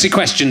an emergency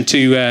question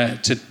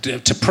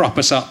to prop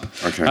us up.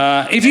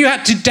 Okay. If you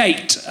had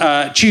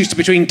to choose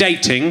between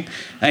dating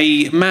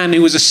a man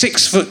who was a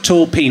 6-foot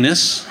tall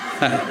penis...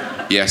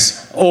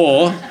 yes.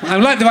 Or, I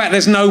like the fact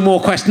there's no more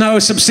question, no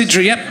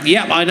subsidiary,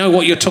 yep, I know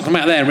what you're talking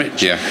about there,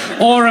 Rich. Yeah.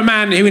 Or a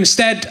man who,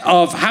 instead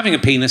of having a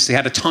penis, he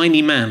had a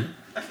tiny man.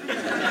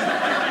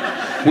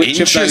 Which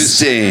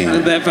Interesting.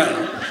 Of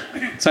those...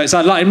 So it's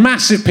like a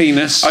massive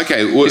penis.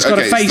 Okay, well, he's got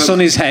a face on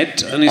his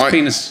head and his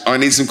penis. I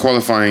need some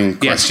qualifying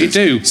questions. Yes,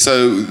 you do.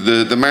 So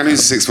the man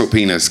who's a 6-foot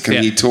penis,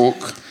 can he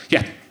talk?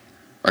 Yeah.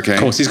 Okay. Of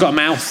course, he's got a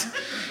mouth.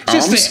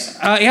 Arms?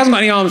 He hasn't got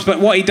any arms, but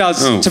what he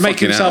does to make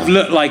himself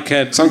look like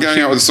a... So I'm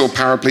going out with a sort of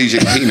paraplegic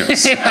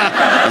penis.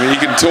 I mean, he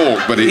can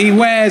talk, but he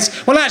wears...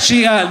 Well,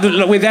 actually,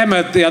 with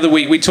Emma the other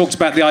week, we talked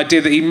about the idea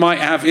that he might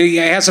have... He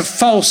has a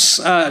false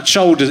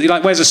shoulders. He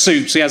wears a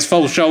suit, so he has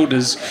false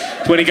shoulders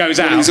when he goes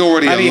out. He's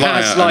already and a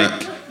liar.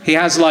 He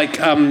has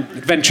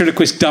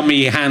ventriloquist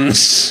dummy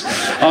hands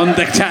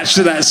attached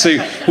to that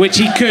suit, which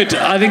he could...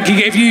 I think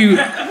if you...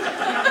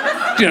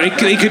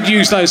 he could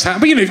use those hands.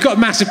 But, you've got a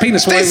massive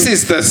penis. This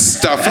is the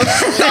stuff of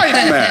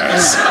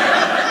nightmares.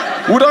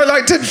 Would I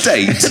like to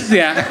date?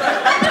 Yeah.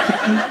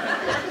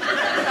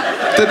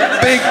 The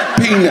big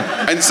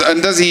penis.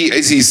 And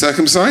is he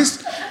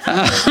circumcised?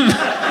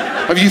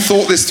 Have you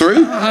thought this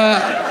through?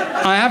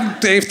 I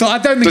haven't. I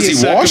don't think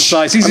he's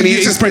circumcised. Does he wash?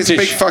 He's just British.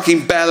 This big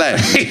fucking bell end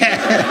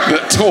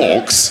that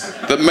talks,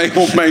 that may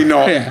or may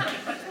not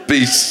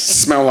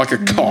smell like a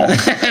cock.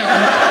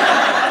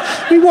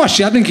 He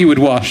wash. I think he would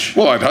wash.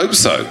 Well, I'd hope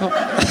so.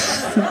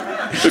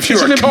 If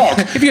you're a cock,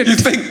 you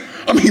think...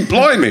 I mean,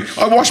 blimey,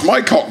 I wash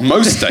my cock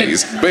most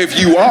days, but if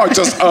you are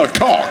just a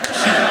cock...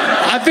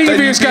 I think if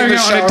he was going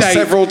out on a date...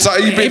 Several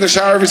times, you'd be in the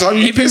shower every time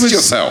you pissed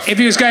yourself. If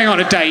he was going on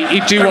a date,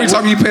 he'd do every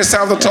time you pissed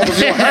out the top of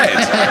your head.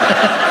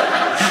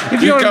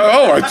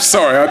 I'm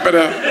sorry, I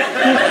better...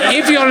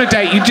 If you're on a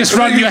date, you just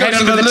run your head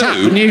under the tap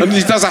and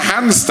he does a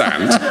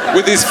handstand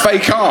with his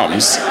fake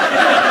arms...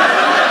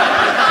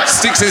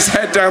 Sticks his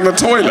head down the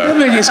toilet. I don't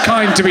think it's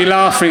kind to be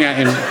laughing at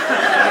him.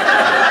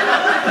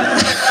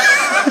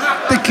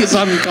 I think it's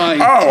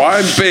unkind. Oh,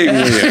 I'm being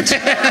weird.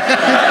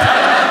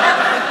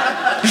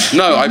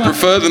 No, I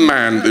prefer the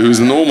man who's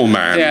a normal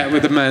man. Yeah,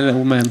 with a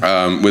little man.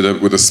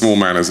 With a small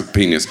man as a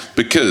penis,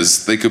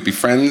 because they could be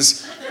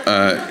friends.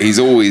 He's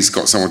always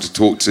got someone to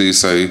talk to,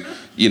 so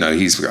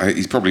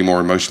he's probably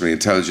more emotionally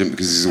intelligent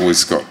because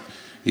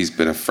he's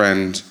been a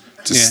friend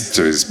to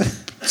his.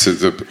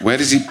 Where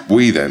does he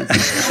wee then?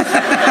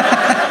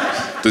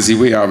 Does he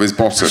wee out of his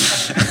bottom?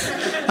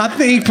 I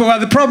think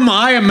the problem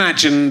I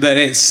imagine that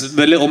it's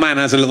the little man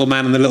has a little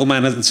man and the little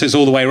man so it's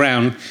all the way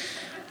round.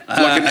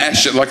 Like an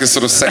Escher, like a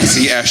sort of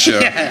sexy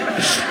Escher.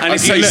 And I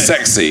say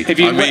sexy. I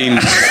mean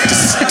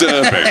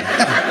disturbing.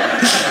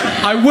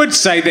 I would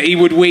say that he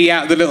would wee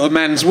out the little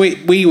man's wee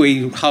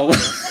hole.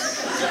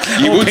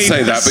 You would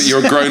say that, but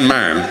you're a grown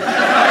man.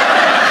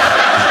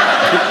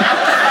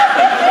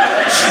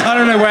 I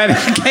don't know where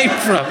that came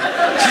from.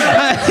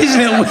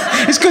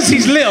 It's because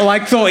he's little. I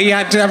thought he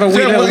had to have a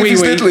wee little wee wee.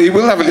 Little, he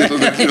will have a little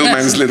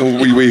man's little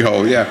wee wee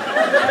hole. Yeah.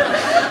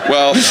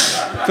 Well,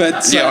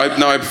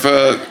 I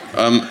prefer.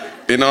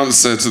 In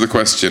answer to the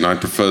question, I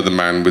prefer the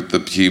man with the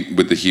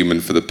human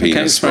for the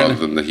penis rather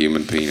than the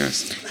human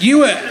penis. You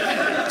were.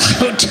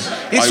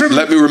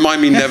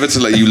 Remind me never to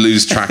let you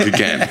lose track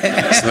again,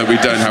 so that we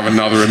don't have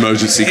another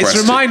emergency question.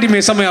 It's reminding me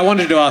of something I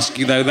wanted to ask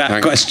you though.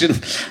 That question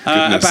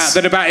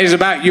is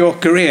about your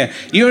career.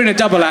 You're in a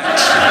double act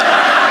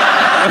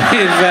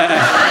with.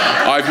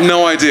 I've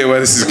no idea where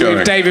this is going.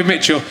 With David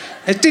Mitchell.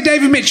 Did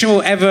David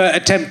Mitchell ever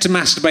attempt to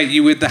masturbate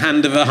you with the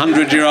hand of a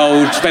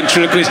 100-year-old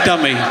ventriloquist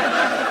dummy?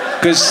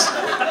 Because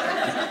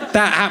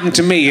that happened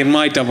to me in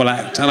my double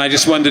act, and I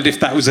just wondered if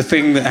that was a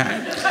thing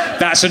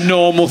that's a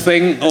normal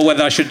thing, or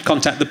whether I should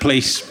contact the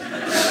police.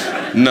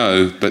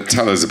 No, but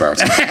tell us about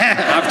it.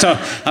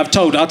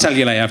 I'll tell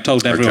you later. I've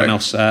told everyone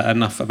else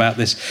enough about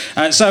this.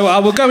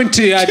 So we'll go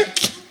into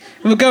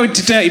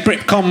Dirty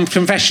Britcom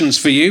Confessions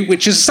for you,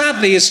 which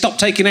sadly has stopped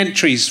taking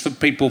entries for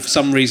people for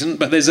some reason.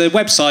 But there's a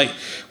website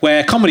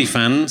where comedy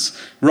fans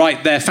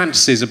write their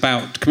fantasies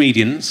about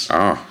comedians,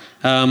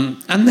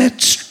 and they're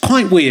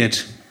quite weird.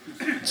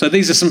 So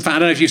these are some. I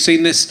don't know if you've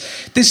seen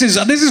this. This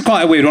is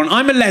quite a weird one.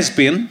 I'm a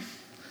lesbian.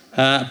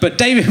 But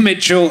David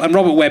Mitchell and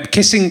Robert Webb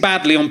kissing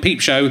badly on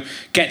Peep Show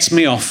gets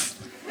me off.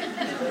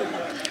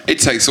 It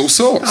takes all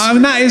sorts.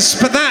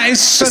 That's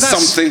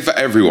something for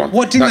everyone.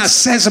 What do you think that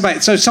says about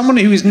it? So someone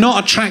who is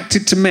not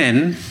attracted to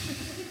men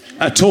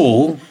at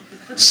all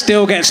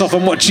still gets off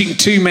on watching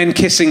two men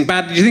kissing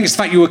badly. Do you think it's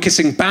the fact you were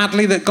kissing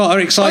badly that got her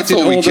excited?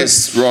 I thought we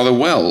kissed rather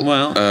well.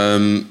 Well,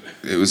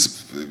 it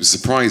was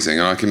surprising,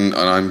 and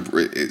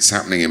it's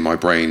happening in my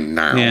brain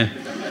now. Yeah.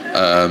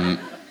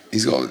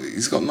 He's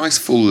got nice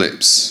full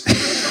lips,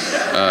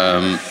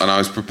 and I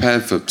was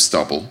prepared for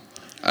stubble,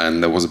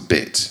 and there was a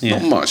bit,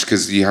 not much,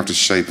 because you have to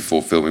shave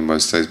before filming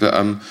most days. But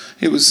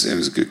it was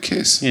a good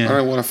kiss. Yeah. I don't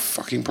know what a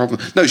fucking problem.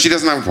 No, she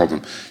doesn't have a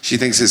problem. She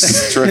thinks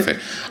it's terrific.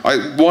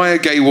 Why a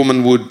gay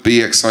woman would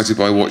be excited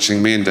by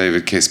watching me and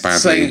David kiss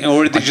badly?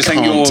 Or did you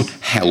think can't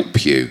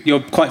help you?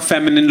 You're quite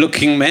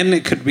feminine-looking men.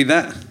 It could be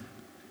that.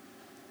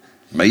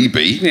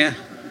 Maybe. Yeah.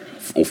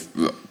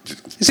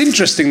 It's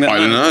interesting that... I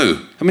don't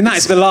know. I mean, that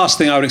is the last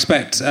thing I would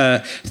expect.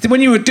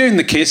 When you were doing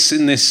the kiss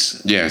in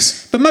this...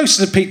 Yes. But most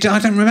of the Peep... I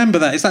don't remember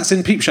that. Is that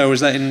in Peep Show or is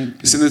that in...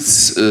 It's in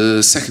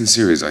the second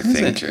series, I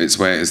think. It's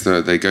where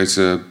they go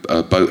to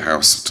a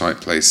boathouse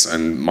type place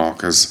and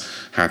Mark has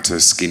had to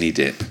skinny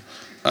dip.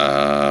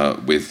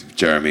 with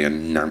Jeremy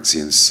and Nancy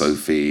and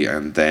Sophie,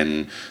 and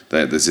then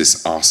there's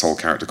this arsehole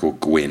character called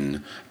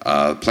Gwyn,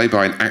 played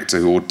by an actor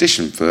who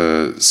auditioned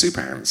for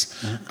Superhands,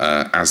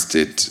 as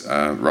did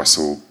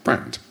Russell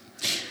Brand.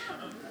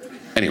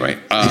 Anyway,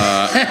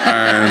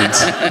 and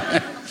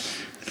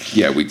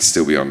yeah, we'd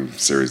still be on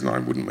Series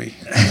 9, wouldn't we?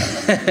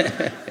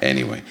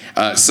 Anyway,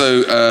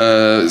 so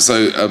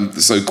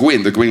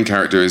Gwyn, the Gwyn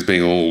character, is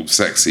being all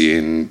sexy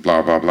and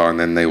blah blah blah, and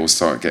then they all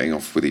start getting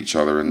off with each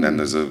other, and then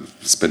there's a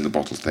spin the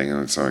bottle thing,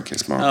 and so I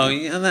kiss Mark. Oh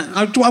yeah,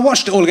 I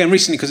watched it all again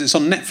recently because it's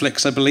on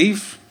Netflix, I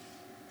believe.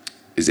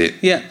 Is it?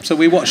 Yeah, so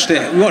we watched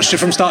it. We watched it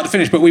from start to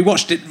finish, but we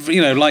watched it,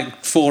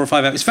 like 4 or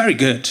 5 hours. It's very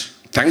good.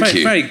 Thank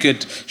you. Very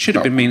good. Should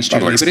have been me and Stu,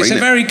 but it's explain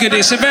a very good.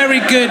 It's a very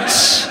good.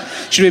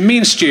 Should have been me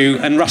and Stu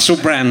and Russell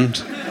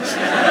Brand.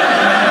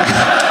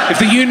 If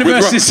the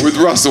universe is with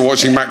Russell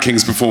watching Matt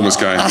King's performance,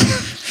 going,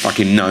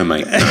 fucking no,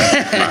 mate. No.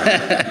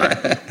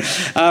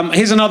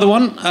 Here's another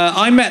one.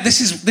 I met.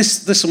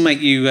 This will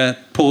make you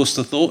pause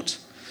for thought.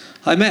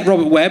 I met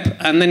Robert Webb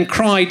and then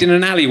cried in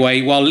an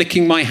alleyway while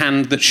licking my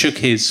hand that shook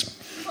his.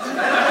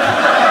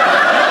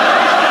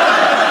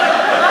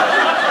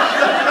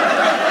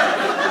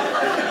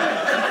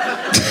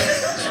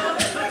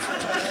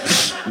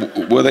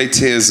 Were they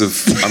tears of?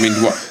 I mean,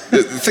 what?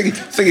 The thing,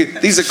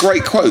 these are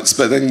great quotes,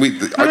 but then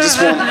I just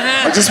want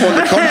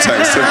the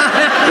context.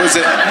 Was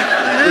it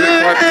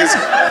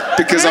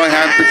because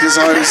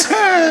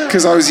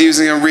I was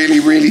using a really,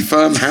 really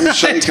firm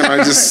handshake and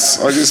I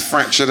just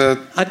fractured a.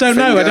 I don't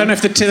know. I don't know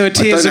if there were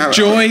tears of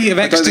joy, of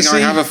ecstasy. I don't think I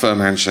have a firm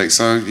handshake,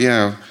 so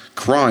yeah.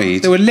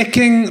 Cried. They were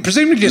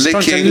presumably just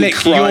trying to lick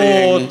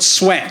crying, your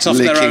sweat off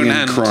their own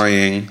hand.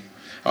 Crying.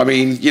 I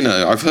mean,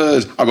 I've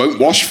heard I won't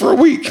wash for a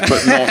week,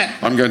 but not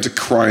I'm going to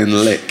cry and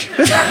lick.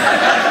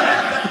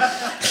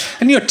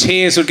 And your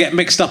tears would get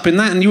mixed up in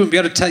that, and you wouldn't be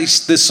able to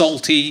taste the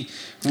salty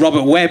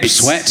Robert Webb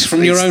sweat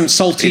from your own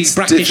salty,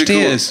 brackish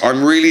difficult. Tears.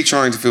 I'm really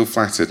trying to feel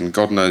flattered, and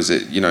God knows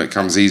it. It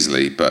comes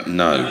easily, but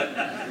no,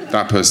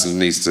 that person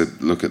needs to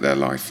look at their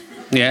life.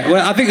 Yeah,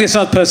 well, I think this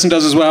other person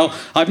does as well.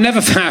 I've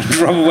never found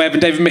Robert Webb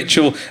and David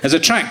Mitchell as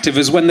attractive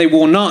as when they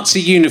wore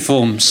Nazi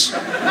uniforms.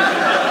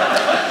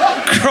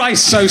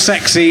 Christ, so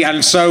sexy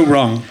and so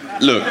wrong.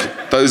 Look,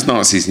 those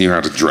Nazis knew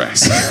how to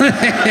dress.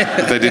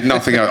 They did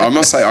nothing else. I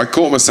must say, I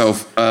caught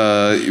myself,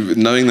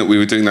 knowing that we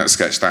were doing that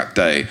sketch that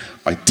day,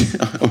 I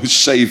was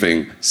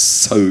shaving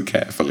so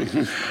carefully.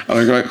 And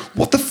I'm going,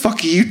 what the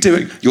fuck are you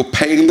doing? You're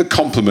paying the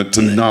compliment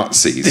to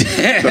Nazis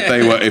that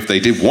they were, if they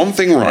did one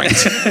thing right,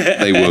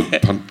 they were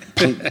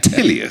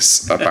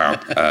punctilious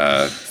about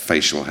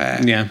facial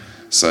hair. Yeah.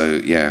 So,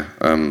 yeah.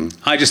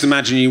 I just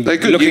imagine you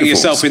looking at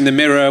yourself in the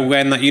mirror,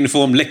 wearing that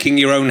uniform, licking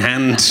your own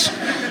hand,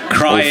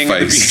 crying at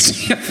the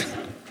beauty of it.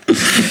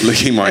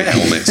 Licking my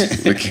helmet.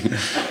 licking.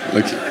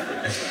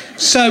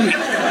 So,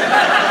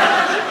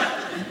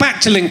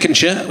 back to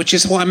Lincolnshire, which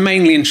is what I'm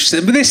mainly interested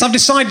in. But I've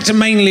decided to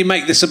mainly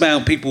make this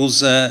about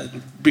people's...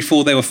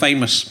 before they were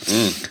famous.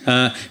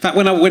 In fact,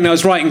 when I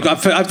was writing,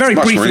 I very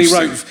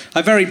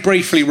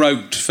briefly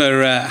wrote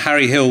for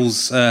Harry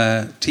Hill's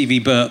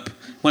TV Burp.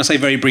 When I say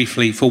very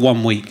briefly, for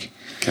 1 week.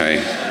 Okay.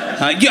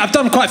 I've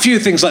done quite a few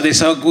things like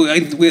this. I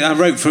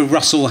wrote for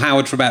Russell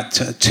Howard for about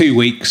 2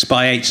 weeks, but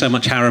I ate so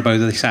much Haribo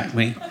that they sacked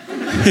me.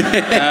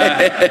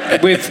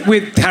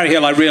 With Harry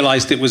Hill, I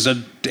realised it was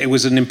an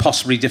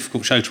impossibly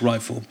difficult show to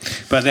write for.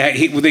 But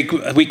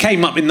we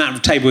came up in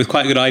that table with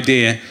quite a good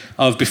idea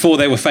of before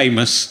they were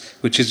famous,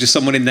 which is just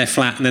someone in their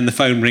flat and then the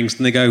phone rings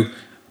and they go,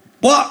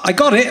 "What? I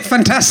got it!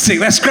 Fantastic!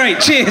 That's great!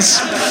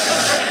 Cheers!"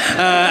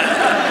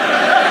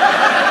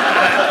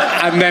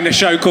 And then a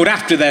show called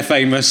After They're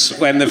Famous,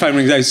 when the phone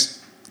rings goes,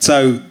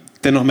 "So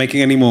they're not making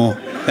any more.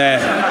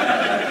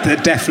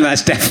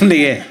 That's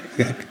definitely it.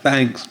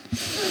 Thanks."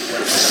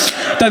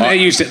 Don't think I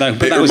used it though.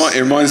 But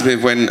it reminds me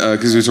of when,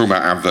 because we were talking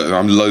about adverts.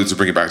 I'm loath to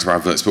bring it back to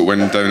adverts, but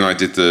when Don and I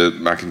did the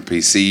Mac and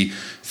PC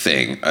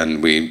thing,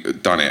 and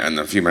we'd done it, and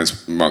a few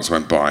months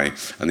went by,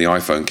 and the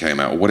iPhone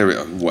came out, or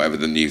whatever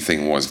the new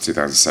thing was,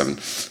 2007.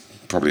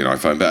 Probably an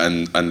iPhone,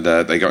 and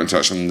they got in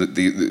touch, and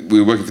we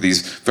were working for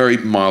these very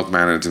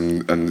mild-mannered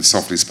and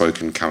softly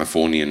spoken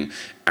Californian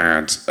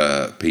ad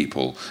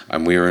people,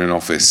 and we were in an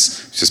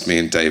office, just me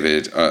and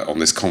David, on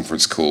this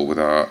conference call with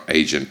our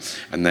agent,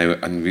 and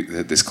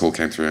this call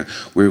came through, and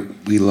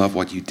we love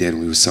what you did,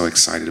 and we were so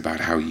excited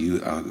about how you,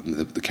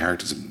 the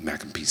characters of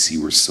Mac and PC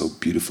were so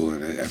beautiful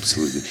and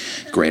absolutely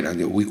great,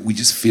 and we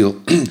just feel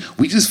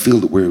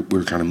that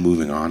we're kind of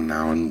moving on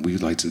now, and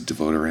we'd like to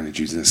devote our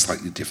energies in a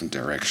slightly different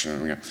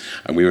direction,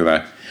 and we were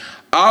there.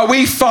 Are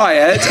we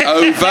fired?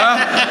 Over.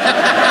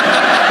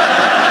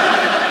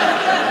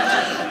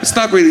 It's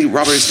not really,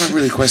 Robert, it's not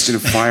really a question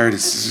of fired.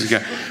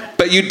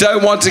 But you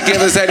don't want to give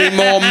us any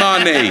more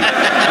money.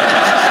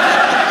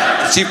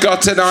 You've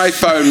got an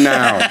iPhone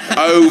now.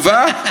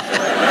 Over.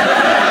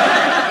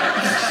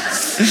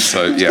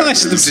 So, yeah. It's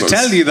nice of them to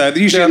tell you, though.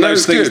 Usually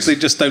those things, they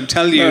just don't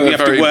tell you. You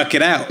have to work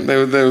it out. They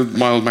were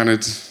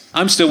mild-mannered.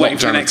 I'm still waiting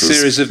for the next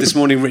series of This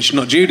Morning, Rich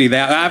Not Judy.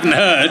 I haven't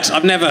heard.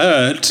 I've never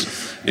heard.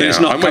 But it's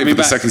not I'm waiting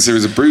for the second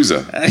series of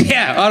Bruiser.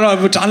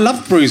 I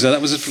loved Bruiser.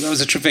 That was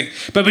a terrific.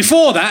 But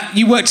before that,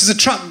 you worked as a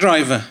truck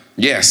driver.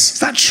 Yes. Is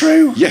that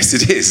true? Yes,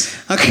 it is.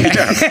 Okay.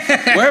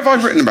 Yeah. Where have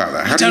I written about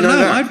that? How do you know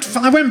that?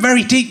 I went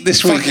very deep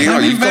this week. Fucking hell,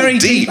 you've gone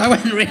deep. I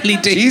went really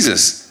deep.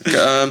 Jesus.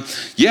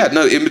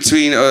 In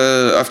between,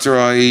 after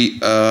I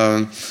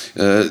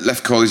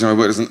left college, I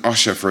worked as an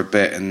usher for a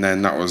bit, and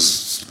then that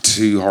was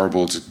too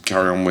horrible to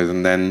carry on with,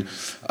 and then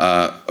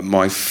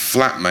my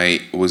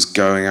flatmate was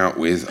going out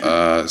with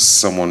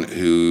someone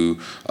who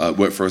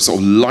worked for a sort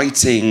of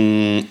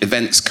lighting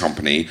events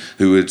company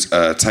who would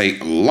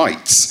take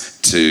lights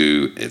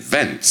to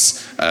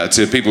events,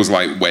 to people's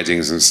like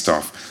weddings and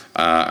stuff,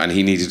 and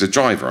he needed a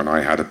driver, and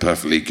I had a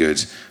perfectly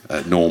good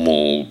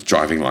normal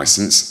driving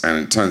license,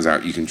 and it turns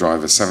out you can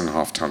drive a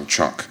 7.5-ton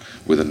truck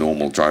with a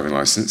normal driving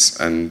license,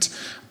 and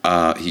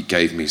he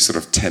gave me sort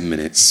of 10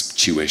 minutes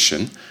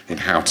tuition in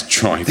how to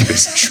drive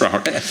this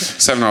truck.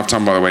 7.5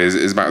 ton, by the way,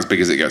 is about as big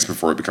as it gets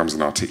before it becomes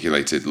an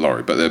articulated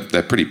lorry, but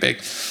they're pretty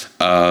big.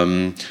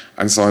 And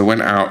so I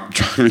went out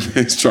driving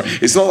this truck.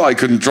 It's not that I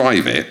couldn't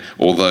drive it,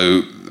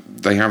 although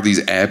they have these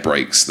air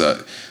brakes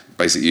that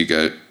basically you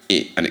go,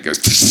 and it goes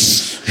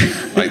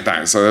like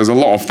that. So there's a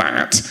lot of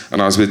that.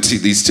 And I was with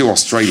these two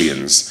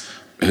Australians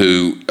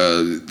who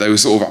they were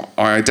sort of,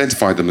 I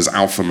identified them as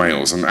alpha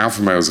males, and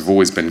alpha males have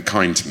always been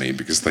kind to me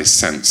because they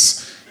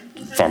sense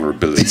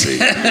vulnerability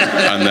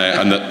and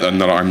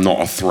that I'm not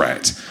a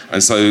threat.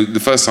 And so the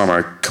first time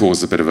I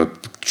caused a bit of a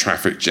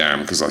traffic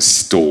jam because I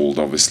stalled,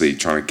 obviously,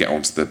 trying to get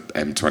onto the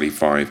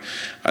M25,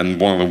 and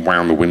one of them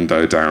wound the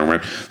window down and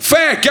went,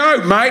 "Fair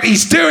go, mate,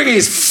 he's doing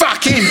his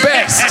fucking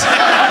best."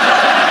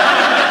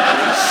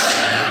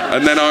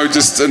 And then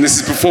this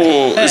is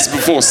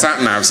before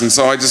sat-navs, and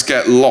so I just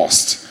get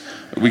lost.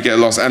 We get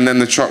lost, and then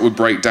the truck would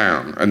break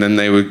down, and then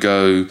they would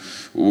go,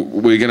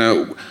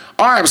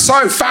 I am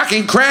so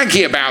fucking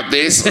cranky about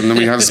this, and then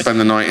we had to spend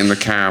the night in the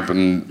cab,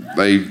 and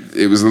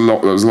there was a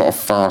lot of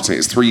farting.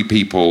 It's 3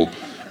 people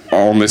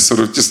on this sort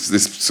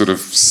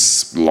of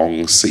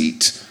long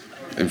seat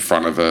in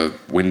front of a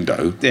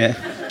window,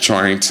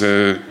 trying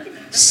to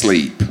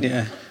sleep,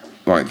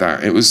 like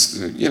that. It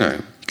was,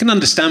 You can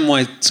understand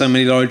why so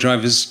many lorry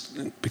drivers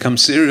become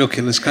serial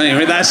killers, can't you? I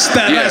mean,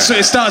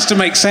 it starts to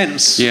make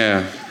sense.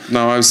 Yeah.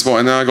 No, I was spotted,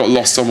 and then I got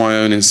lost on my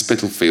own in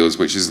Spitalfields,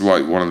 which is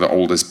like one of the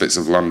oldest bits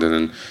of London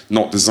and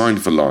not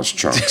designed for large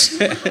trucks.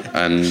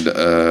 and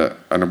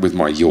with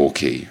my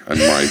Yorkie and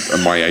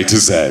my A to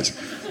Z,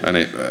 and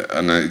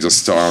it just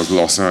started. I was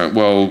lost. And I went,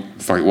 well,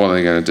 fuck, what are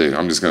they going to do?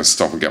 I'm just going to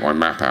stop and get my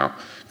map out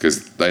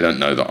because they don't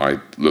know that I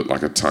look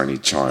like a tiny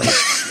child.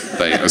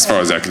 As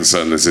far as they're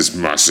concerned, there's this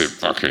massive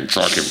fucking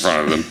truck in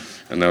front of them,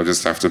 and they'll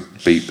just have to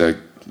beat their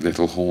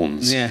little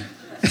horns. Yeah.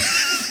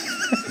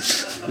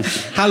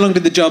 How long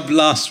did the job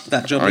last?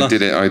 I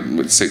did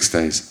it 6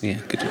 days. Yeah,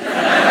 good job.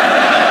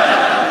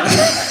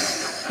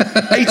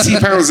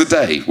 £80 a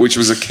day, which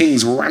was a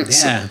king's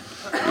ransom. Yeah.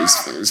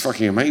 It was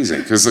fucking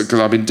amazing because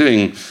I've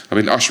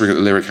been ushering at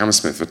the Lyric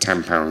Hammersmith for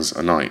 £10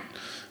 a night,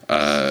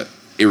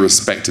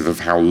 irrespective of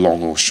how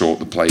long or short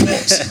the play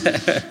was.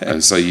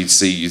 And so you'd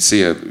see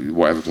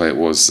whatever play it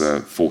was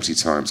 40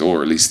 times,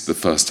 or at least the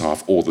first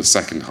half or the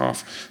second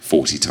half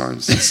 40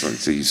 times.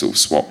 So you sort of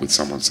swap with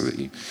someone so that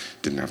you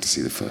didn't have to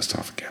see the first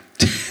half again.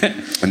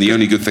 And the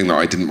only good thing that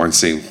I didn't mind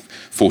seeing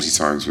 40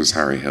 times was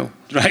Harry Hill.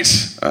 Right.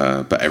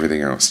 But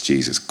everything else,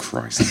 Jesus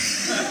Christ.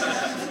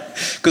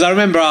 Because I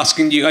remember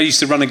asking you, I used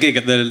to run a gig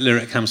at the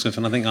Lyric Hammersmith,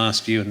 and I think I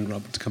asked you and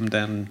Robert to come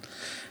down.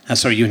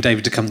 You and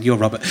David to come. You're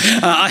Robert.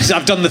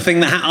 I've done the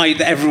thing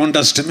that everyone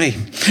does to me.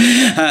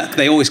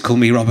 They always call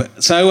me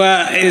Robert. So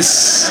I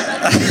asked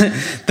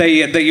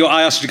you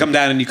to come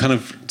down, and you kind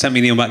of sent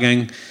me an email back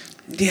going,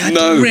 "Yeah,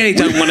 I really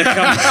don't want to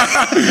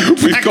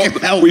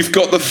come." We've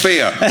got the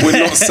fear. We're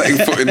not setting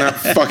foot in that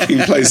fucking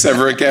place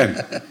ever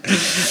again.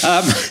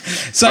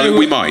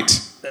 We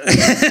might.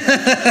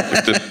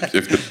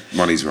 if the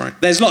money's right.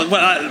 There's a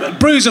lot.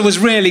 Bruiser was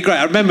really great.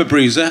 I remember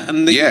Bruiser,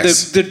 and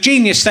the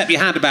genius step you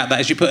had about that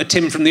is you put a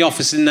Tim from The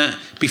Office in that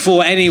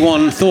before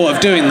anyone thought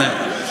of doing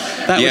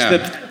that.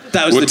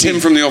 That was Tim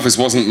from The Office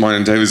wasn't mine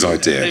and David's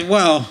idea.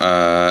 Well,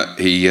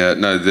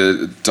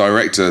 the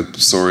director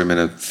saw him in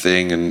a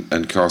thing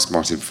and cast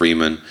Martin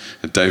Freeman,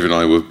 and David and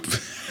I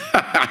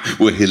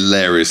were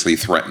hilariously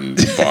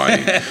threatened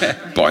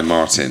by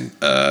Martin.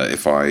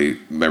 If I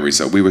memory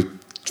serves, we were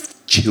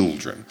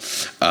children,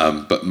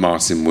 but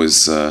Martin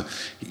was,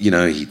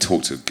 he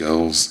talked to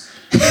girls.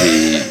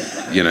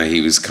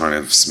 He was kind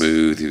of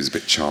smooth. He was a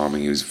bit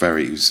charming. He was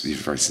very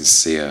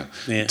sincere.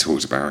 Yeah. He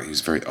talked about. He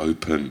was very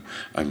open.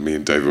 And me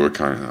and David were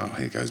kind of,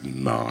 here goes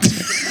Martin.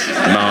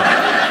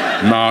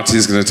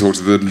 Martin's going to talk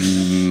to the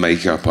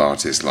makeup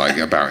artist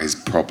about his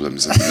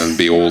problems and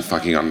be all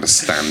fucking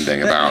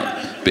understanding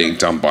about being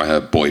done by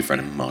her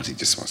boyfriend. And Marty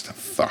just wants to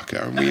fuck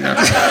her. And we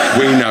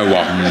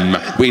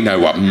know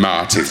what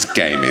Martin's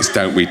game is,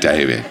 don't we,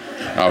 David?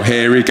 Oh,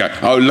 here we go.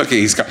 Oh, look,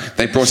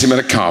 they brought him in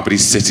a car, but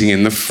he's sitting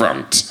in the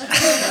front.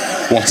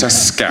 What a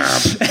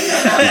scab.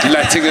 He's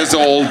letting us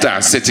all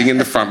down, sitting in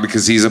the front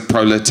because he's a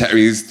proletariat.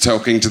 He's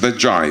talking to the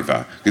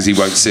driver because he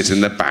won't sit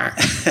in the back.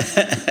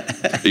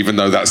 Even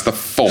though that's the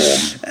form.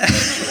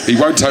 He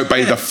won't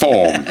obey the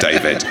form,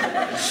 David.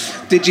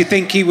 Did you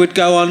think he would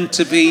go on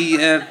to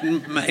be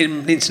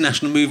an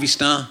international movie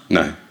star?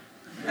 No.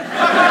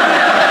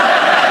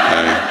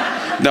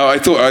 No, I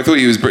thought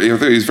he was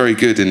very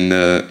good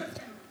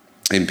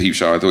in Peep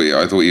Show. I thought he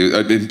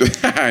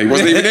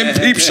wasn't even in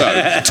Peep Show.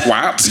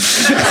 Twat.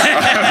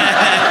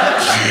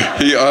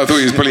 I thought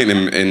he was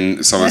brilliant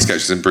in some of the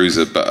sketches in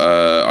Bruiser, but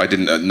I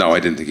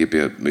didn't think he'd be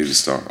a movie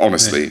star,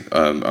 honestly.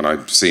 And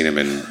I've seen him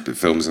in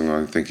films, and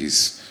I think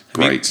he's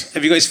great.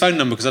 Have you got his phone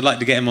number? Because I'd like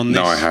to get him on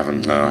this. No, I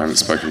haven't. No, I haven't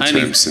spoken to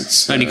him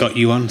since. Only got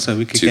you on, so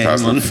we could get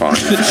him on.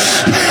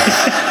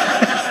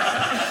 2005.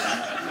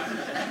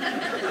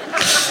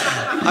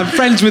 I'm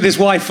friends with his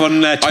wife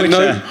on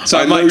Twitter,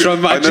 I know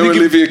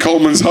Olivia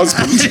Colman's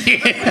husband.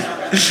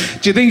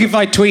 Do you think if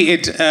I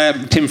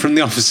tweeted Tim from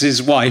The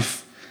Office's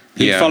wife,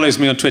 who follows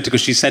me on Twitter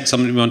because she said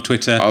something to me on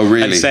Twitter,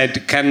 and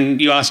said, "Can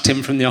you ask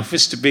Tim from The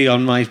Office to be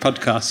on my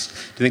podcast?"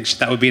 Do you think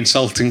that would be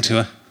insulting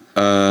to her?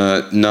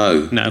 No.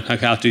 No.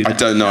 Okay, I'll do that. I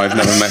don't know. I've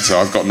never met her.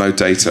 I've got no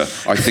data.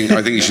 I think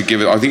you should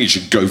give it. I think you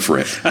should go for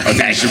it.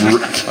 Okay.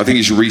 I think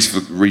you should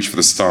reach for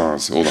the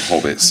stars or the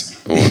hobbits.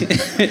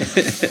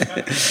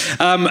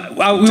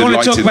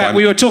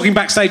 We were talking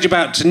backstage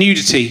about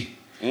nudity,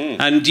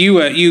 and you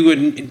were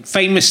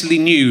famously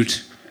nude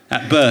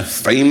at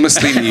birth.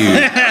 Famously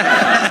nude,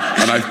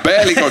 and I've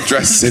barely got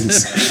dressed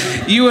since.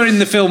 You were in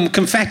the film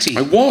Confetti.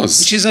 I was,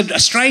 which is a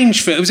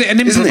strange film. Was it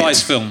an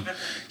improvised film?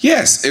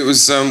 Yes, it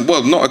was,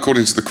 well, not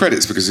according to the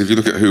credits, because if you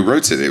look at who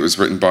wrote it, it was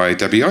written by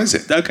Debbie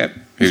Isaac,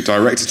 who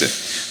directed it.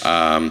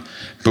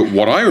 But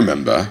what I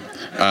remember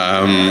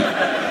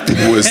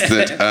was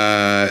that,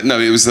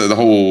 the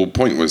whole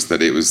point was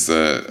that it was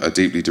a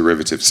deeply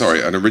derivative,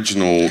 an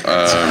original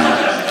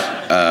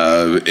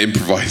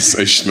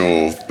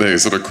improvisational,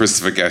 sort of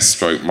Christopher Guest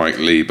stroke Mike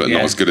Lee, but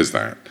not as good as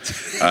that.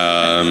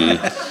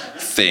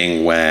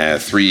 Thing where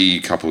three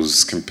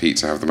couples compete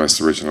to have the most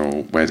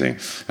original wedding,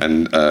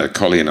 and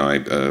Collie and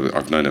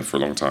I've known her for a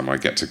long time. I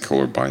get to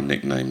call her by a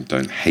nickname.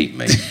 Don't hate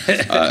me.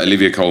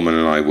 Olivia Colman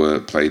and I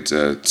played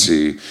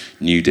two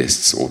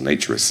nudists, or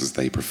naturists as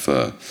they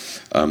prefer.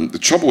 The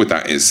trouble with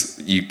that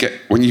is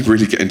when you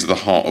really get into the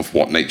heart of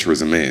what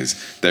naturism is,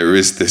 there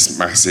is this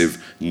massive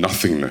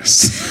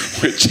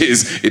nothingness, which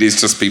is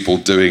just people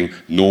doing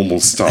normal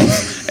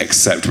stuff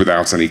except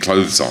without any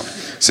clothes on.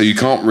 So you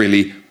can't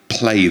really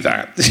play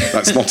that.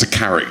 That's not a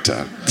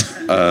character.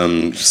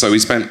 So we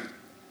spent,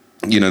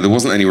 there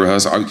wasn't any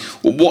rehearsal.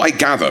 What I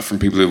gather from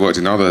people who've worked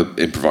in other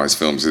improvised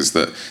films is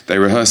that they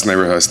rehearse and they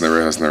rehearse and they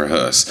rehearse and they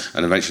rehearse,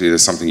 and eventually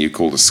there's something you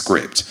call the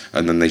script,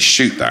 and then they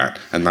shoot that,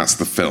 and that's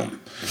the film.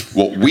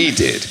 What we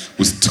did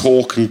was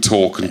talk and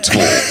talk and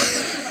talk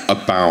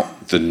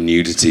about the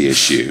nudity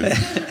issue,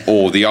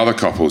 or the other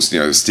couples,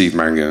 Steve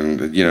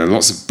Mangan,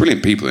 lots of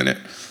brilliant people in it.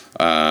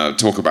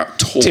 Talk about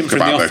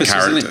their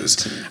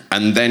characters,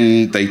 and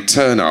then they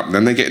turn up, and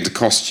then they get into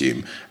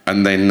costume,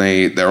 and then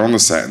they're on the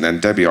set, and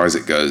then Debbie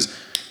Isaac goes,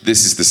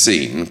 "This is the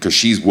scene," because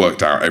she's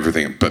worked out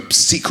everything, but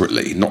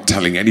secretly not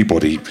telling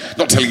anybody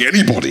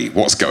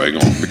what's going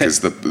on,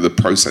 because the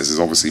process is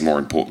obviously more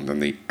important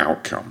than the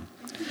outcome.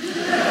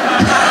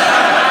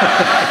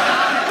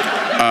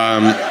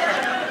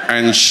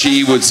 And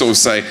she would sort of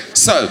say,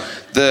 "So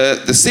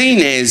the scene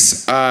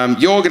is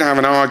you're going to have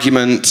an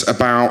argument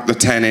about the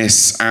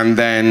tennis, and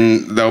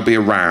then there'll be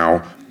a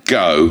row.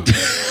 Go."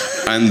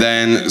 And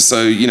then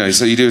so you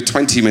do a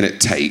 20-minute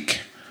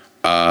take,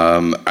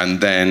 and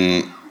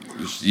then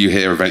you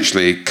hear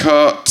eventually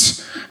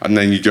cut, and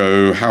then you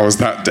go, "How was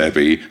that,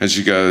 Debbie?" And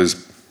she goes,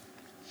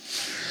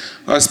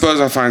 "I suppose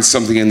I find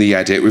something in the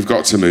edit. We've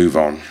got to move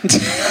on."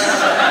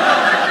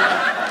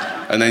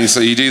 And then so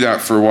you do that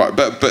for a while,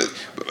 but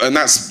and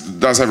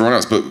that's everyone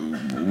else. But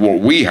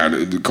what we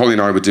had, Collie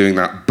and I were doing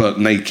that, but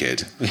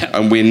naked,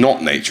 and we're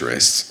not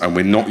naturists, and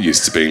we're not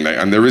used to being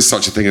naked. And there is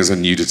such a thing as a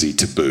nudity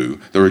taboo.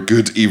 There are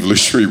good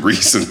evolutionary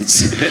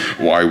reasons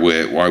why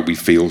we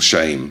feel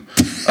shame,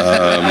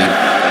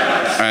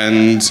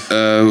 and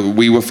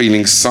we were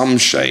feeling some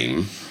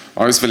shame.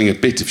 I was feeling a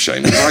bit of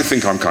shame because I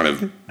think I'm kind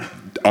of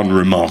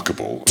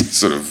unremarkable,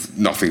 sort of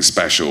nothing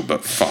special,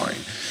 but fine.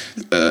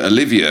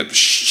 Olivia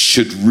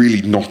should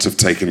really not have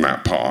taken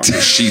that part.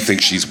 She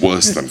thinks she's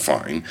worse than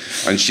fine,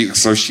 and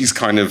she's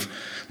kind of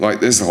like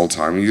this the whole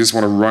time. You just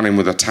want to run in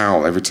with a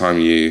towel every time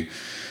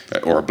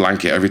or a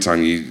blanket every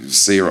time you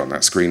see her on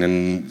that screen.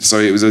 And so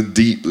it was a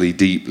deeply,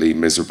 deeply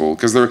miserable,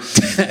 because there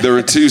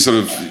are two sort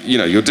of,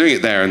 you're doing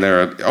it there, and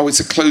it's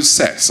a closed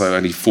set, so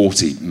only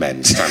 40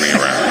 men standing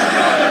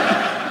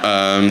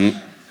around.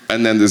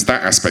 And then there's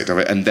that aspect of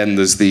it, and then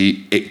there's the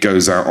it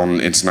goes out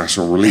on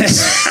international release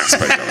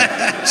aspect of it.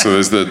 So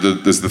there's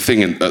the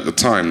thing at the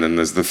time, then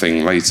there's the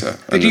thing later.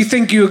 Did you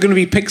think you were going to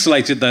be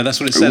pixelated though? That's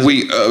what it says.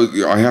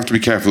 I have to be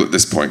careful at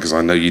this point because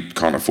I know you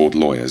can't afford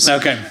lawyers.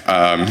 Okay.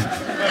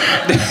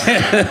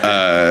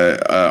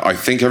 I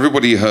think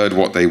everybody heard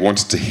what they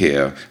wanted to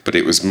hear, but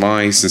it was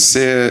my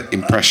sincere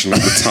impression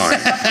at the time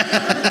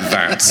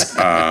that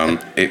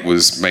it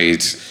was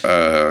made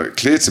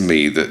clear to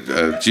me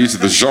that due to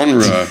the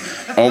genre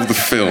of the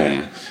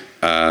film,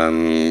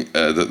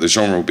 that the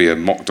genre will be a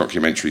mock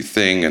documentary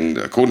thing, and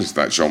according to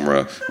that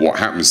genre, what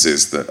happens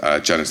is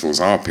that genitals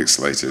are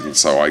pixelated, and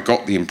so I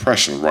got the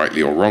impression,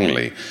 rightly or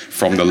wrongly,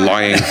 from the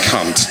lying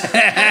cunt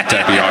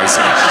Debbie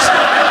Isaacs.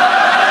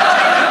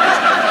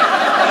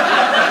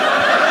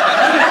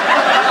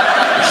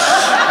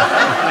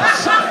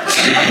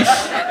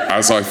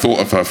 As I thought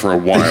of her for a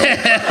while,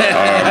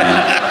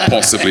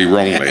 possibly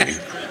wrongly,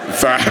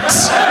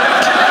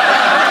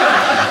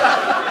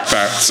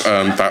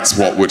 that's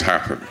what would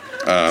happen.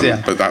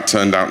 But that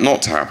turned out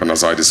not to happen,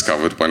 as I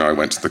discovered when I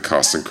went to the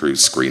cast and crew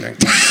screening.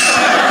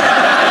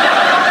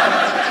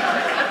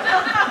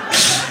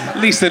 At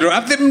least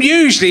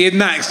usually in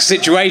that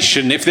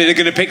situation, if they're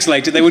going to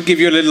pixelate it, they would give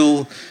you a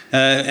little,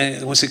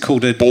 what's it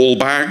called? A ball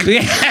bag?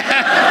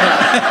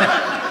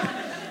 Yeah.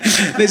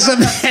 There's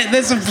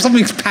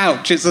something's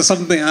pouch. It's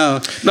something.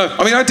 Oh no!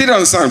 I mean, I did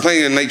understand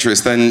playing a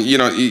naturist. Then you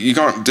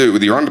can't do it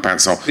with your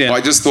underpants on. Yeah. But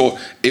I just thought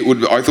it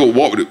would. I thought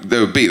there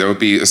would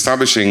be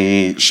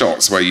establishing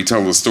shots where you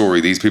tell the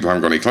story. These people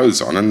haven't got any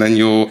clothes on, and then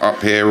you're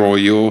up here or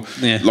you're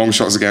long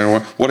shots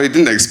again. What I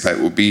didn't expect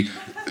would be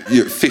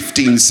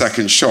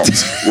 15-second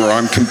shots where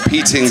I'm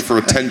competing for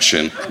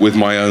attention with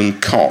my own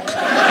cock.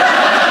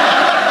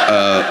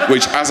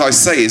 Which, as I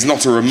say, is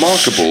not a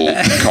remarkable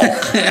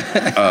cock.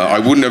 I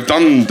wouldn't have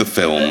done the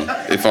film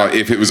if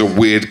it was a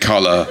weird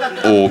colour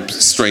or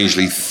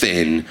strangely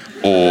thin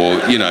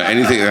or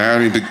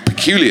anything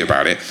peculiar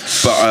about it.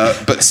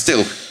 But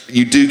still,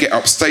 you do get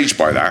upstaged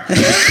by that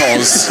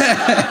because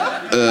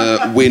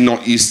we're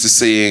not used to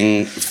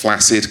seeing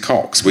flaccid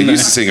cocks. We're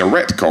used to seeing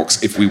erect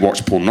cocks if we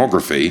watch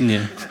pornography,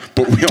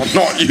 but we are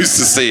not used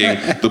to seeing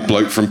the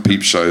bloke from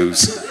Peep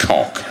Show's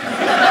cock.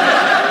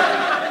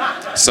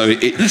 So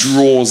it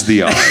draws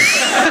the eye.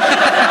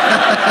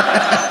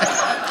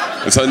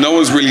 And so no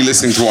one's really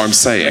listening to what I'm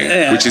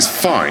saying, which is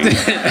fine,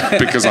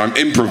 because I'm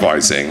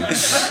improvising.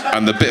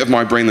 And the bit of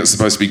my brain that's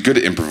supposed to be good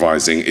at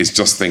improvising is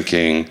just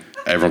thinking,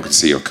 everyone can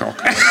see your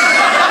cock.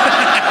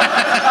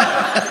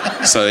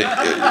 So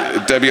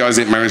Debbie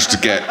Isaac managed to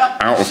get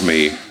out of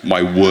me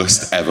my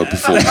worst ever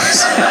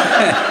performance.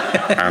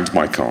 And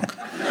my cock.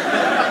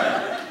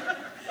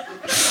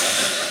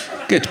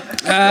 Good.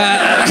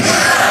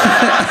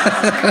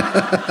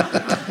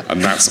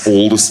 And that's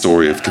all the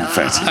story of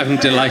Confetti. I'm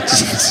delighted.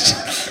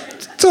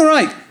 It's all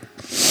right.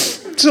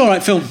 It's all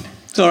right, film.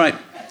 It's all right.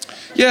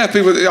 Yeah,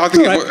 people. I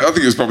think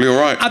it was probably all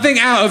right. I think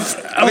I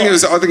think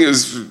it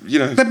was.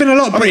 There've been a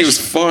lot of British. I think it was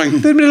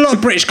fine. There've been a lot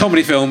of British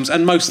comedy films,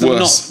 and most of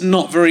them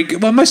not very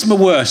good. Well, most of them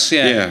are worse.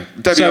 Yeah. Yeah.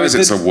 Debbie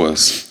Isaacs are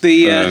worse. But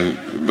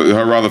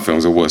her other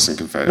films are worse than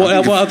Confetti. What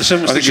other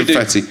films? I think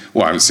Confetti.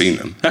 Well, I haven't seen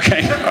them.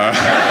 Okay.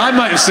 I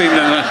might have seen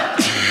them.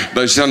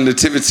 But she's done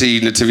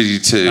Nativity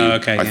 2. Oh,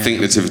 okay. I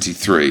think Nativity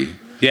 3.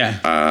 Yeah.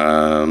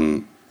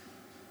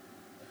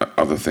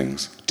 Other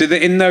things.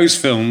 In those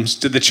films,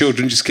 did the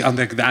children just get?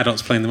 The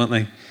adults playing them, aren't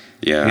they?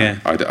 Yeah.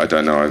 I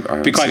don't know.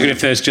 It'd be quite good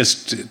if there's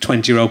just a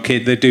 20-year-old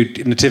kid. They do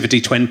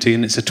Nativity 20,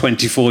 and it's a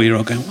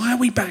 24-year-old going, "Why are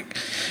we back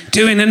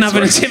doing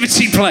another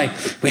Nativity play?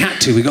 We had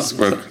to. We got."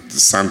 Well,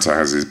 Santa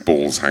has his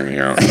balls hanging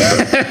out,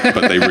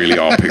 but they really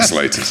are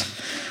pixelated.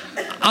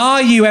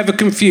 Are you ever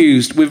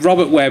confused with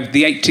Robert Webb,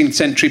 the 18th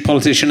century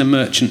politician and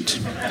merchant?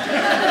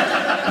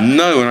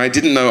 No, and I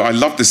didn't know. I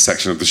love this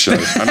section of the show,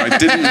 and I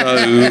didn't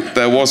know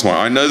there was one.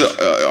 I know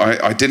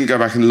that I didn't go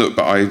back and look,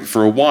 but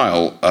for a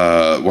while,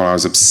 when I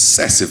was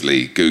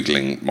obsessively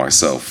Googling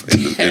myself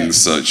in the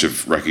search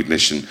of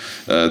recognition,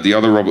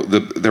 there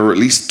were at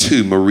least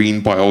 2 marine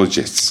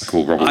biologists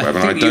called Robert Webb,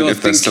 and I don't know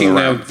if they're still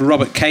around. Of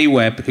Robert K.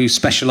 Webb, who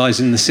specialised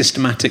in the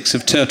systematics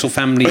of turtle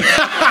family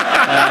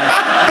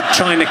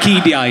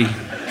Chinochidae.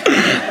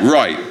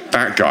 Right.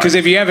 That guy. Because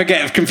if you ever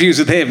get confused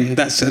with him,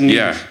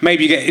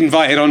 maybe you get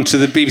invited onto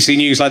the BBC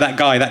News like that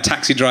guy, that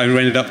taxi driver who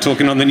ended up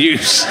talking on the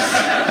news.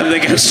 And they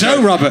go,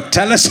 "So, Robert,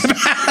 tell us about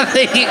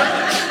it."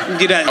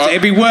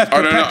 It'd be worth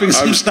prepping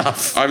some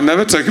stuff. I've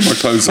never taken my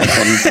clothes off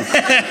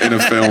in a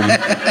film.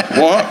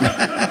 What?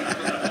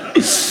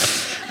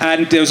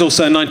 And there was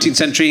also a 19th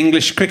century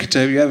English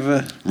cricketer. Have you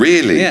ever...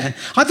 Really? Yeah.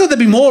 I thought there'd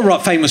be more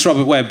famous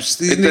Robert Webbs.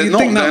 They're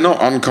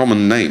not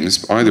uncommon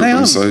names, either of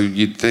them, so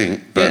you'd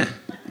think. But, yeah.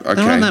 Okay.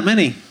 There aren't that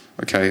many.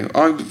 Okay,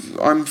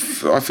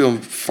 I feel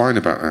fine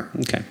about that.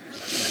 Okay.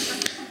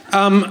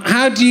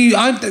 How do you...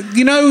 I'm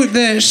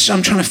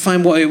trying to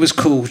find what it was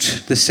called,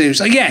 the series.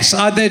 Yes,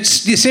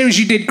 the series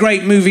you did,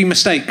 Great Movie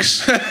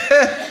Mistakes.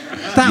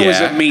 That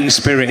was a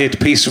mean-spirited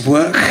piece of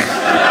work.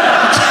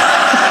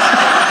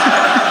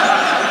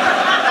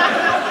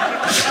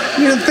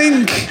 You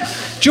think...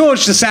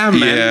 George the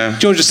Soundman. Yeah.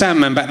 George the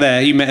Soundman back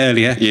there, you met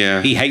earlier.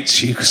 Yeah. He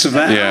hates you because of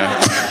that.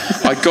 Yeah.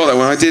 I got that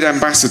when I did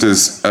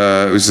Ambassadors.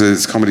 It was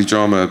this comedy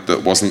drama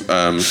that wasn't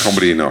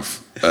comedy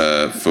enough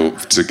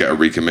to get a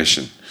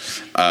recommission,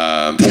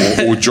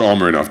 or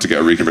drama enough to get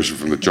a recommission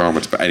from the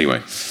drama. But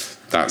anyway,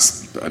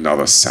 that's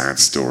another sad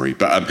story.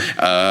 But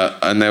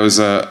and there was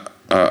a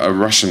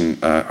Russian.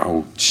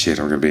 Oh shit!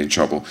 I'm going to be in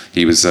trouble.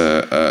 He was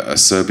a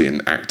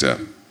Serbian actor.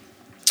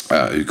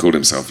 Who called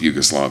himself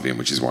Yugoslavian,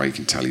 which is why you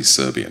can tell he's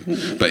Serbian.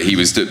 But he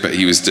was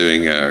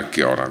doing.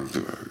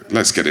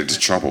 Let's get into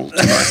trouble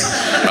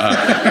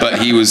tonight.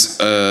 But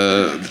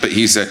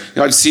he said,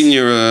 "I've seen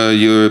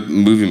your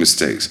movie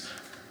mistakes.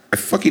 I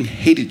fucking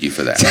hated you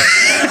for that."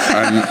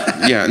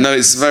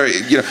 It's very.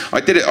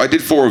 I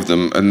did 4 of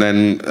them, and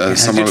then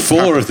some did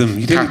 4 of them.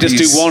 You didn't just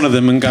do 1 of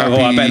them and go,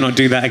 I better not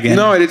do that again.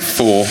 No, I did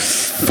 4.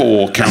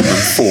 4, count them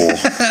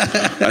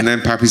 4. And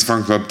then Pappy's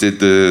Fun Club did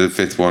the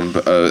 5th one,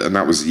 but and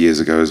that was years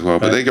ago as well.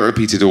 But they get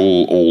repeated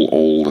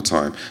all the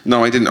time.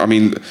 No, I didn't. I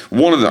mean,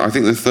 one of them. I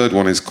think the 3rd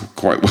one is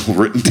quite well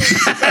written.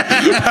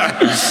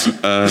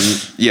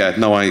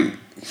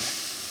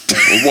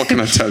 What can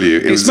I tell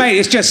you?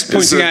 It's just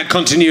pointing out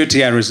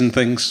continuity errors and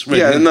things. Really.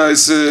 Yeah, no,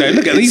 it's...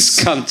 look at these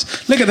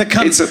cunts. Look at the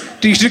cunt.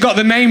 You should have got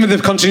the name of the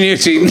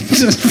continuity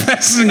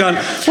person on.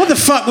 What the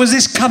fuck was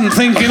this cunt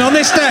thinking on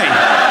this day?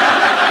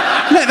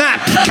 Look at that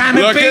can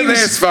of beans. Look at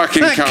this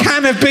fucking cunt. That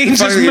can of beans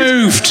has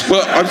moved.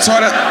 Well, I'm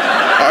trying to...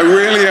 I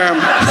really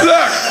am.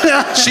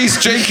 Look! She's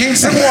drinking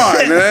some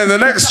wine, and then the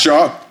next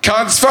shot,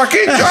 cunt's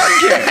fucking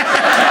drunk it.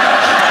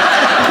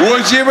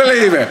 Would you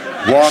believe it?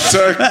 What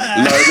a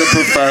load of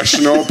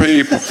professional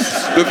people.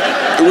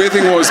 The weird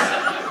thing was,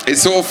 it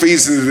sort of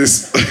feeds into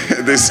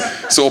this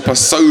sort of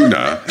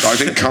persona that I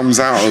think comes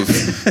out of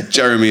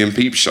Jeremy and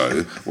Peep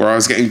Show, where I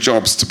was getting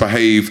jobs to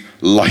behave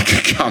like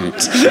a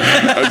cunt.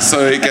 And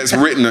so it gets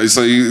written,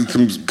 so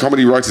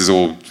comedy writers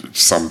or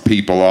some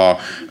people are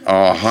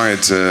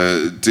hired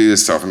to do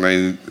this stuff,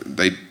 and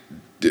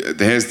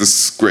here's the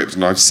script,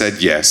 and I've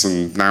said yes,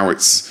 and now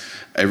it's...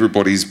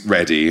 everybody's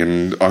ready,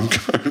 and I'm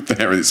going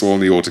there, and it's all in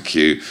the auto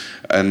cue,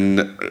 and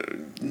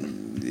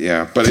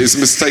but it's a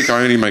mistake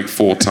I only make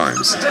 4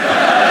 times.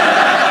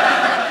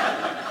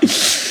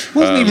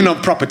 Wasn't even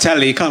on proper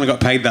telly. You kind of got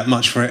paid that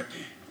much for it.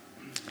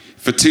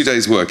 For 2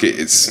 days' work, it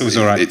was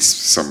all right. It's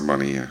some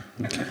money, yeah.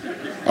 Okay.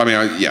 I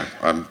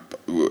mean,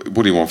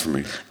 what do you want from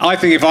me? I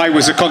think if I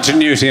was a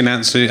continuity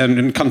announcer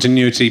and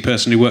continuity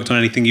person who worked on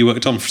anything you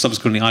worked on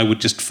subsequently, I would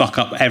just fuck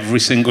up every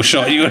single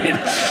shot you were in.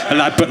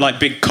 And I'd put like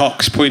big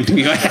cocks pointing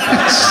your head.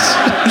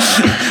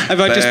 If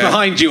I just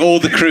behind you, all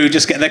the crew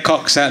just get their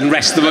cocks out and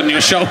rest them on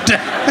your shoulder.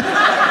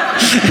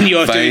 And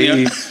you're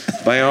doing your...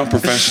 They are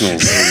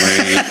professionals,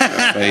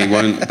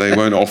 and they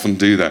won't often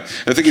do that.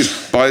 The thing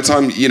is, by the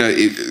time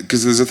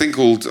because there's a thing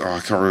called I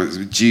can't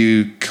remember,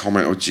 due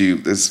comment or due.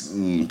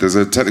 There's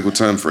a technical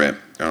term for it.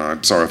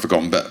 I'm sorry, I've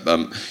forgotten, but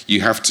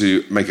you have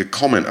to make a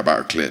comment about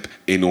a clip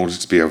in order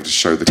to be able to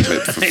show the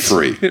clip for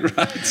free.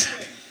 Right.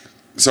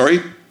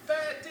 Sorry.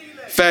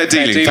 Fair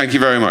dealing. Thank you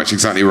very much.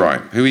 Exactly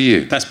right. Who are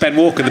you? That's Ben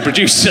Walker, the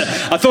producer.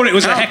 I thought it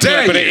was a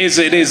heckler, but it is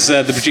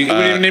the producer.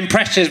 An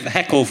impressive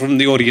heckle from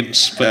the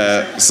audience.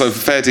 But... so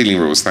fair dealing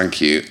rules. Thank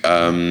you.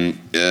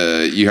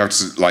 You have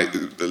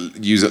to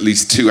use at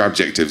least 2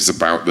 adjectives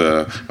about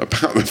the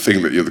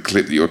thing that the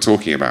clip that you're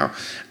talking about.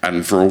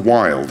 And for a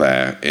while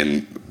there,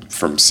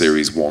 from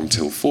series 1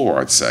 till 4,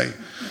 I'd say.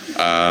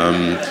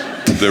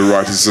 The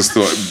writers just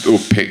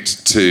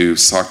picked 2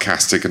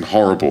 sarcastic and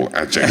horrible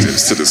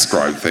adjectives to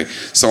describe the thing.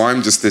 So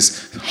I'm just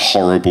this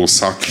horrible,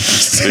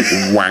 sarcastic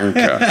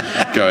wanker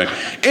going,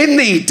 in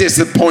the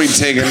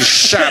disappointing and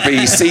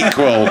shabby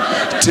sequel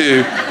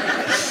to...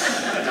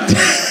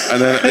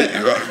 And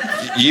then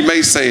you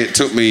may say it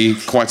took me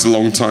quite a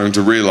long time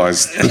to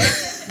realise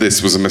that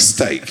this was a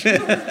mistake.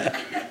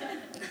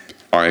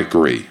 I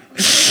agree.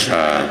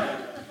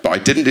 But I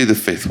didn't do the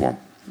 5th one.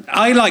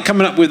 I like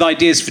coming up with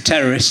ideas for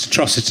terrorist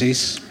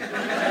atrocities.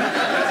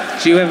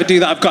 Do you ever do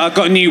that? I've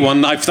got a new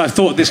one. I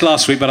thought this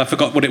last week, but I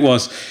forgot what it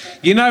was.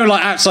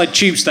 Like outside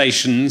tube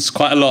stations,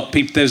 quite a lot.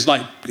 There's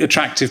like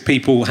attractive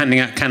people handing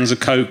out cans of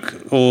Coke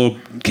or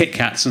Kit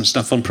Kats and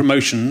stuff on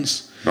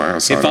promotions. Not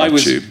outside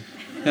tube.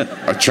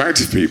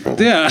 Attractive people.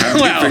 Yeah.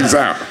 Handing things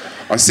out.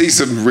 I see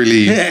some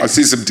I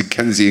see some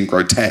Dickensian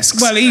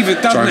grotesques. Well, they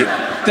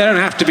don't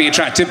have to be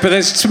attractive, but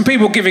there's some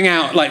people giving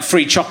out like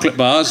free chocolate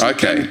bars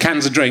and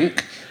cans of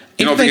drink.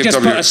 If they just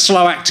put a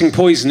slow-acting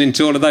poison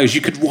into all of those, you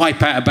could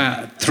wipe out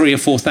about 3,000 or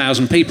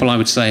 4,000 people, I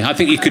would say. I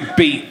think you could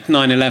beat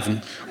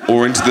 9/11.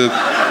 Or into the...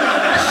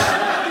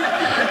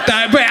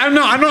 But I'm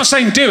not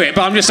saying do it,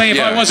 but I'm just saying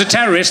if I was a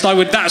terrorist,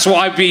 that's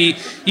what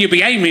you'd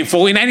be aiming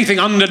for. In anything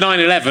under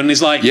 9/11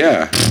 is like,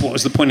 what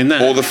was the point in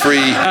that? Or the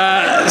free...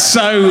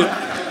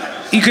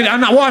 You could.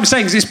 What I'm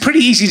saying is, it's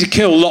pretty easy to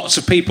kill lots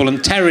of people,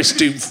 and terrorists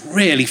do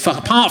really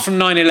apart from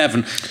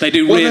 9/11, they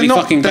do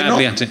fucking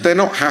badly at it. They're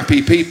not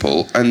happy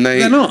people, and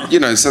they're not.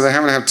 So they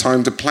haven't had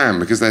time to plan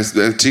because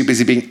they're too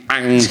busy being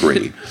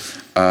angry.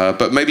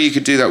 But maybe you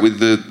could do that with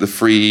the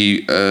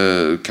free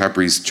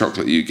Cadbury's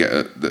chocolate you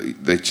get.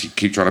 They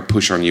keep trying to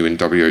push on you in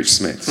WH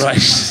Smith's.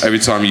 Right. Every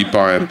time you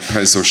buy a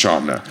pencil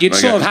sharpener. You'd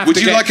sort of have would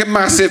to you get... like a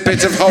massive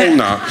bit of whole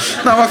nut?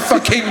 No, I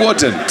fucking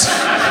wouldn't.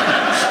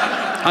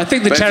 I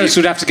think the terrorists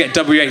would have to get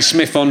WH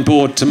Smith on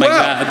board to make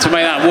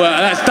that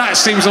work. That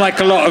seems like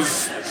a lot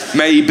of...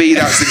 Maybe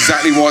that's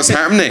exactly what's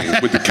happening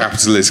with the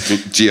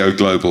capitalist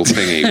geo-global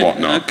thingy,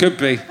 whatnot. It could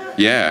be.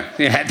 Yeah.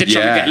 Yeah, they're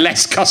trying to get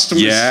less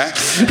customers. Yeah.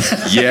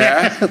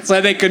 Yeah. So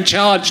they can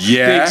charge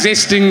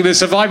the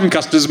surviving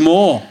customers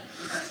more.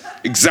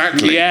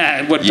 Exactly.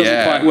 Yeah, what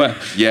doesn't quite work.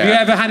 Yeah. Have you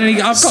ever had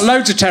any... I've got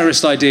loads of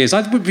terrorist ideas.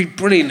 I would be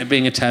brilliant at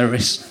being a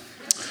terrorist.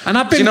 And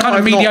I've been kind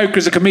of mediocre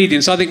as a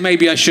comedian, so I think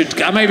maybe I should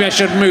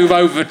move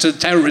over to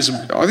terrorism.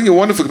 I think you're a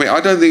wonderful comedian. I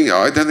don't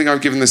think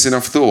I've given this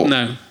enough thought.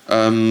 No.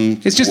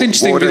 It's just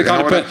interesting.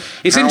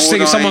 It's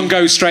interesting if someone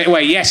goes straight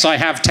away, yes, I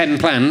have 10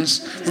 plans.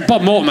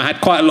 Bob Mortimer had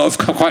quite a lot of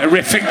quite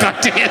horrific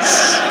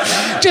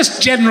ideas.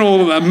 Just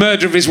general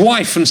murder of his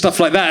wife and stuff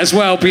like that as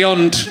well,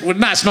 beyond... Well,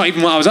 that's not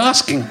even what I was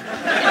asking.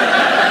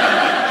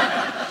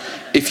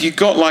 If you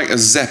got like a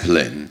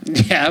Zeppelin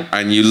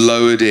and you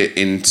lowered it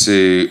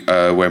into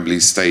Wembley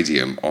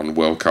Stadium on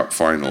World Cup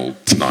final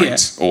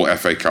night or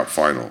FA Cup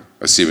final,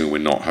 assuming we're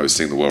not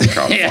hosting the World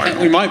Cup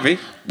final. We might be.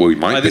 Well, we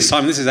might By be. this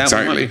time this is out,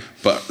 exactly. We might be.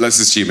 But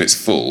let's assume it's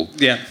full.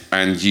 Yeah.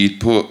 And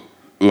you'd put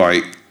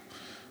like,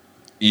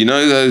 you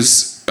know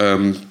those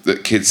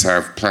that kids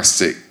have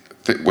plastic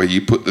where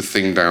you put the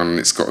thing down and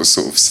it's got a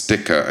sort of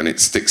sticker and it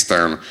sticks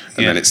down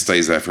and then it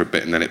stays there for a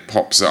bit and then it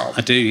pops up.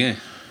 I do, yeah.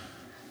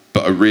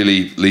 But a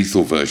really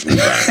lethal version of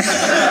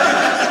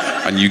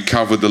that. And you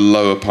cover the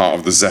lower part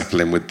of the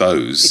Zeppelin with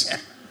those. Yeah.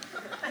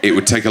 It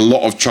would take a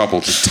lot of trouble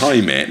to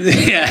time it.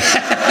 Yeah.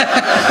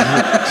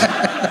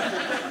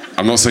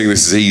 I'm not saying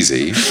this is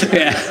easy.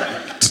 Yeah.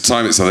 To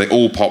time it so they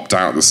all popped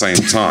out at the same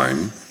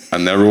time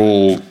and they're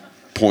all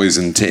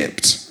poison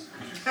tipped.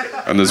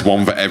 And there's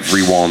one for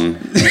everyone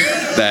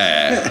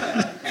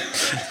there.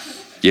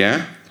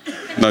 Yeah?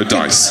 No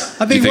dice.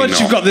 I think once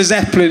you've got the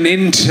Zeppelin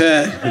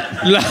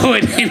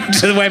lowered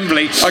into the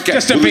Wembley,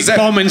 just a big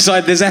bomb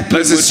inside the Zeppelin.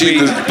 Let's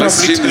assume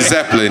the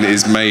Zeppelin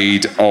is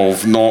made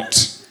of not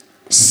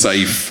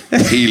safe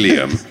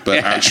helium, but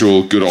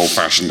actual good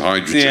old-fashioned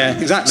hydrogen. Yeah,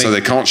 exactly. So they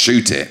can't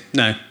shoot it.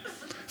 No.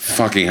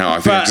 Fucking hell!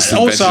 I think I've just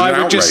invented an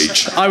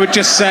outrage. I would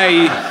just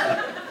say,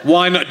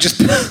 why not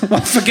just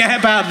forget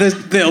about the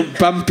little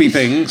bumpy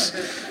things?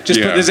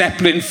 Just put the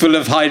Zeppelin full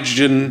of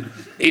hydrogen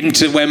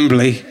into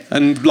Wembley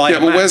and light.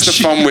 Yeah, but where's the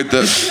fun with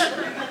the...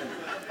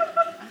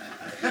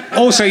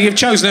 Also, you've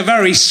chosen a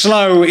very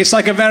slow... It's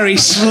like a very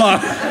slow...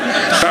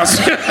 That's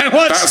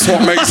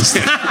what makes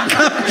it...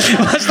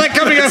 What's that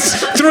coming up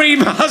 3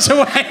 miles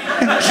away?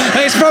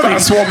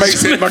 That's what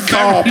makes it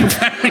macabre.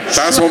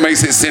 That's what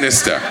makes it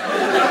sinister.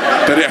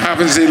 That it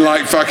happens in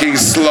like fucking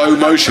slow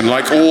motion,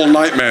 like all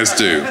nightmares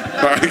do.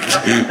 Like...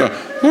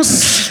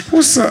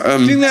 What's that?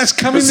 Do you think that's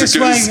coming this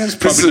way? This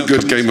is a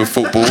good game of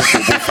football.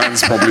 Football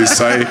fans probably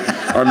say,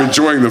 I'm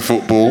enjoying the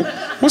football.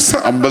 What's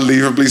that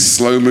unbelievably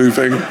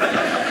slow-moving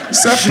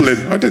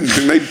Zeppelin? I didn't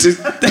think they did.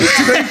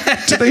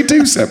 Did they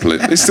do Zeppelin?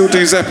 They still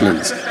do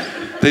Zeppelins.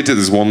 They did.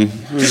 There's a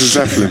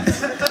Zeppelin.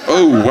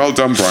 Oh, well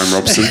done, Brian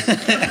Robson.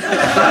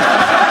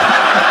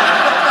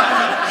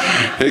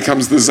 Here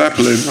comes the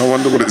Zeppelin. I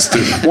wonder what it's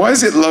doing. Why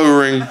is it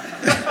lowering?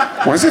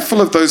 Why is it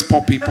full of those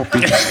poppy?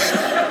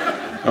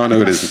 Oh, no,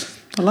 it isn't.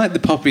 I like the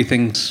poppy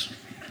things.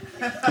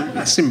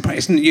 It's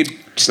impressive.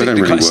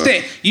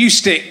 You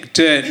stick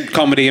to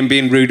comedy and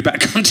being rude about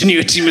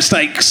continuity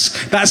mistakes.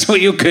 That's what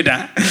you're good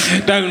at.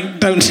 Don't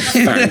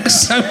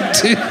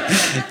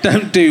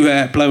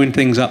do blowing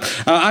things up.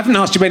 I haven't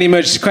asked you many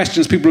emergency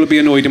questions. People will be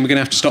annoyed, and we're going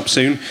to have to stop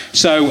soon.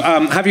 So,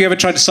 have you ever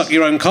tried to suck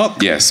your own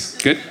cock? Yes.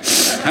 Good.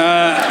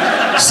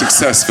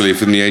 Successfully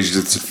from the ages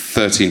of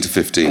 13 to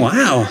 15.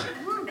 Wow.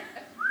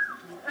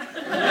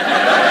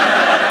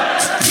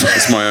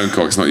 It's my own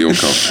cock, it's not your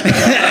cock.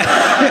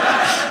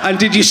 And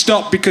did you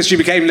stop because you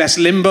became less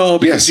limber or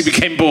because you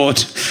became bored?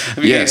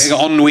 Have you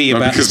got ennui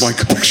about because my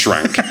cock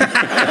shrank.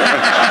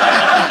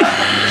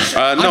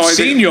 I've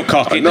seen your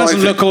cock. It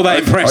doesn't look all that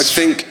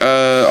impressive.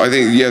 I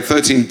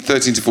think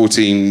 13 to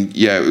 14,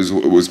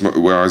 it was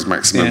where I was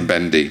maximum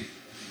bendy.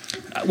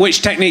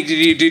 Which technique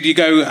did you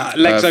go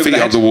legs over the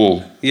head? Feet up the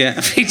wall.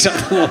 Yeah, feet up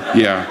the wall.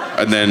 Yeah,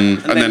 and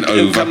then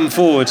over. Come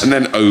forward. And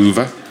then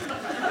over.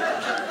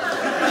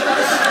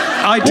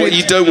 What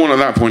you don't want at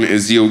that point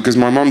is because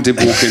my mum did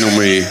walk in on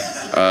me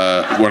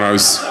when I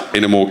was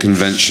in a more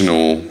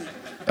conventional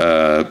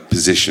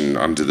position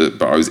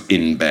but I was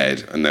in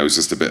bed and there was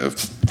just a bit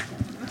of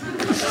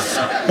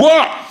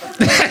what?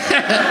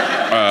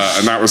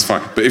 And that was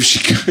fine. But if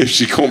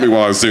she caught me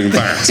while I was doing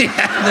that,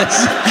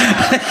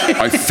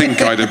 I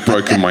think I'd have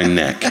broken my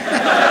neck.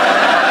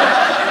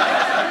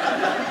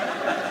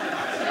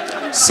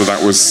 So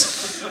that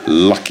was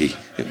lucky.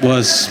 It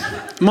was.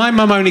 My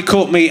mum only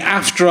caught me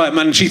after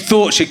she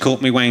thought she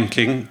caught me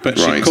wanking, but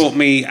she caught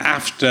me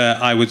after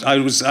I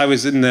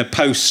was in the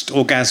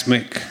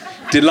post-orgasmic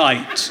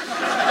delight.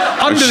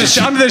 under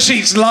the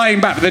sheets,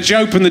 lying back. But then she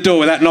opened the door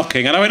without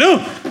knocking, and I went,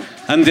 oh,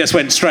 and just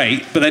went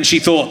straight. But then she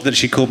thought that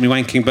she caught me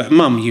wanking. But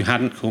Mum, you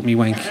hadn't caught me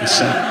wanking,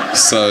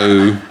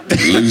 so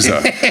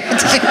loser.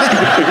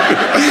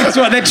 That's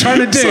what they're trying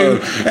to do.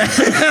 You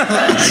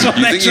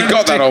think you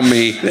got that on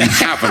me? You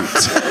haven't.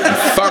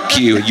 Fuck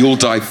you. You'll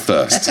die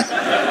first.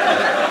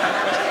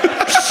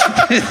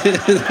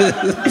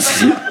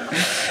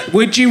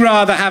 Would you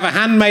rather have a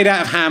hand made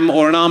out of ham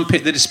or an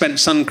armpit that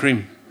dispensed sun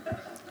cream?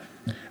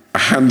 A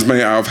hand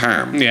made out of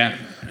ham? Yeah.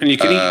 And you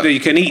can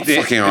eat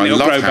it and it'll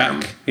grow ham.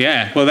 back.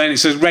 Yeah. Well, then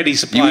it's a ready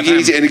supply of ham. You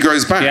ham. eat it and it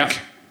grows back? Yeah.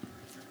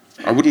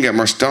 I wouldn't get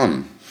much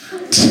done.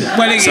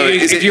 Well, if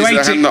you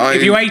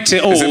ate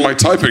it all... Is it my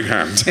typing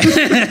hand?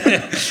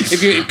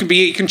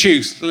 You can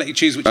choose. I'll let you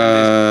choose which one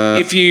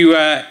it is.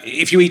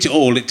 If you eat it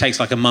all, it takes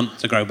like a month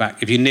to grow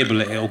back. If you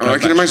nibble it, it'll grow back.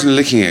 I can imagine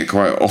licking it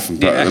quite often,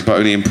 but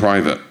only in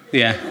private.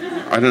 Yeah.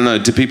 I don't know.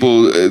 Do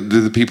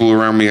the people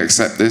around me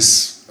accept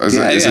this? Is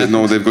it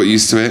not? They've got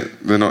used to it.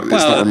 They're not. Well,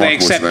 it's not remarkable. They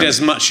accept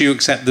as much you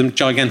accept the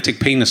gigantic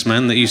penis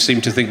man that you seem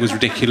to think was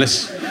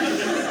ridiculous.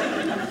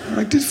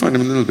 I did find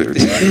him a little bit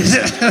ridiculous.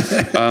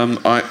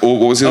 What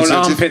was the alternative?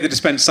 An armpit that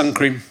dispensed sun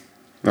cream.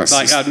 That's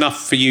like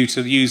enough for you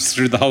to use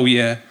through the whole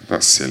year.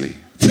 That's silly.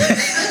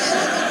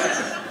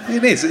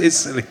 It is. It is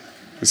silly.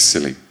 It's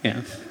silly.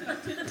 Yeah.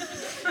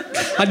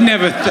 I'd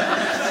never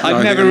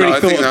really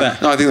thought of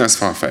that. No, I think that's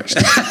far-fetched.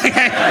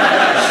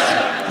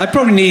 I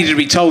probably needed to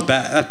be told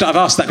that. I've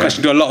asked that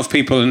question to a lot of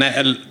people, and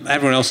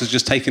everyone else has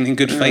just taken it in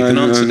good faith and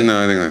answered it.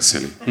 No, I think that's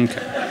silly.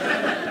 Okay.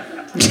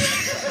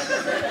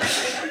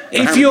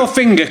 If your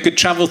finger could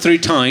travel through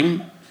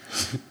time,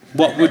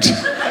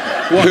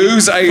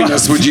 whose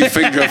anus would you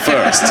finger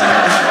first?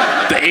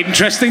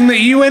 Interesting that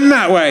you went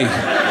that way.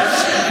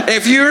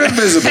 If you're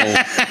invisible,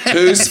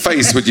 whose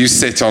face would you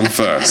sit on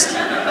first?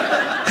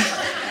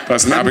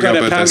 That's an Abigail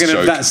Burtess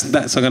joke.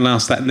 I'm going to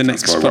ask that in the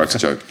next podcast. That's my wife's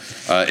joke.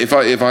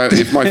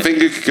 If my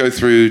finger could go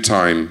through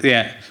time...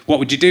 Yeah. What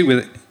would you do with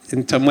it?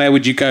 And where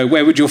would you go?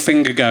 Where would your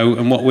finger go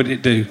and what would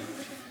it do?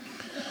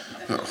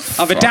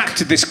 I've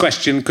adapted this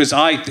question because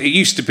it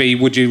used to be,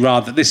 would you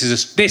rather... This is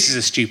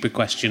a stupid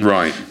question.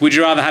 Right. Would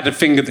you rather have a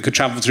finger that could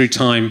travel through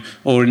time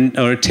or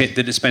a tit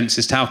that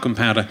dispenses talcum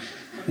powder?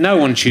 No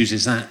one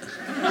chooses that.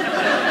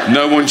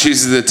 No one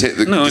chooses the tit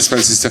that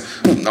dispenses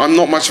talcum. I'm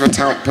not much of a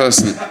talc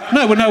person.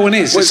 No, well, no one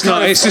is.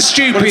 It's a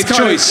stupid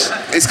choice.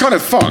 It's kind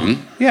of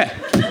fun. Yeah.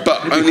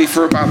 But only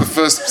for about the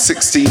first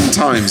 16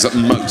 times at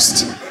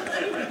most.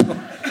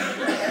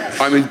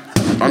 I mean,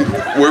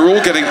 we're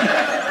all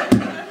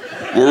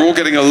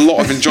getting a lot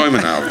of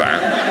enjoyment out of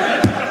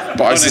that.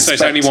 But I suspect...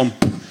 So it's only one.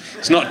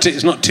 It's not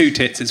two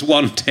tits, it's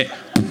one tit.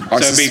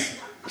 It'd be...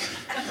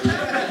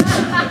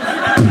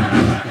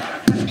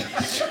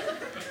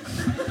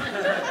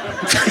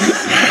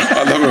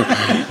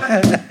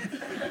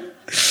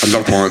 I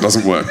love the one that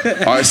doesn't work.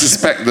 I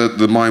suspect that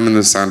the mime and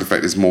the sound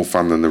effect is more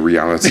fun than the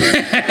reality.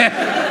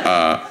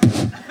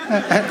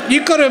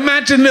 You've got to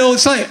imagine little...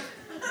 It's like...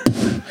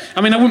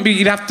 I mean, would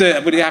it have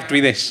to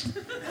be this?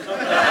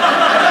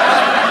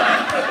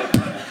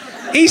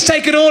 He's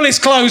taken all his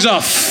clothes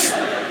off.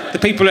 The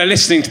people who are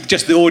listening to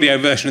just the audio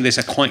version of this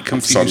are quite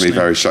confused. Suddenly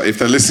very shocked. If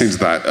they're listening to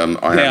that,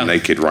 I am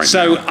naked right now.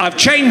 So I've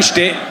changed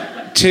it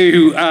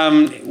to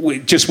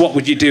just what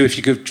would you do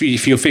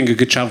if your finger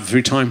could travel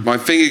through time? My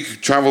finger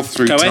could travel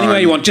through time. Go anywhere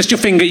you want, just your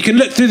finger. You can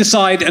look through the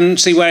side and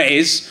see where it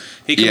is.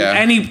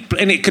 And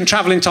it can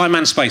travel in time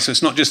and space. So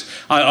it's not just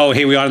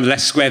here we are in the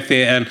Leicester Square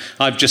Theatre and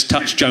I've just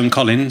touched Joan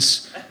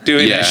Collins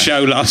doing a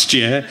show last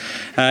year.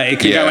 It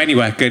can go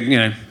anywhere. Good, you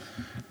know.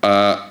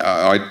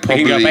 I'd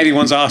probably... You can go up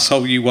anyone's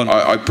arsehole you want.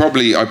 I'd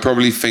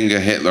probably finger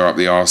Hitler up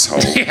the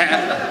arsehole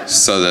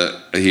so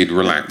that he'd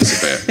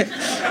relax a bit.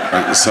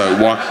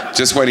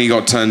 Just when he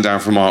got turned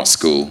down from art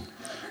school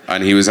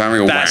and he was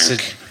having a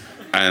wank,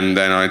 and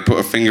then I'd put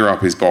a finger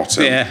up his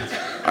bottom,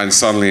 and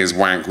suddenly his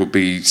wank would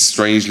be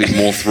strangely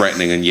more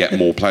threatening and yet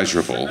more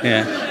pleasurable.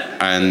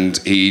 And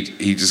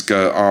he'd just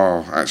go,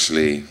 oh,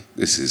 actually,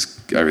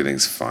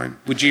 everything's fine.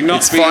 Would you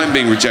not? It's fine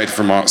being rejected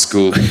from art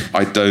school.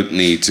 I don't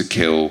need to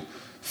kill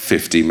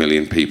 50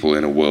 million people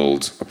in a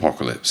world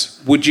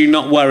apocalypse. Would you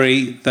not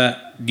worry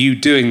that you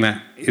doing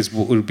that is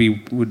what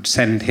would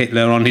send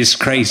Hitler on his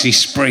crazy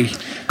spree?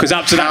 Because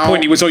up to that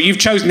point you've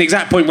chosen the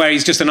exact point where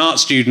he's just an art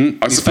student.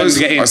 I suppose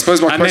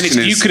my question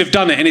is... You could have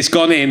done it and it's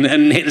gone in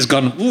and Hitler's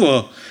gone,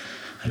 whoa,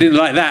 I didn't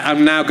like that.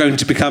 I'm now going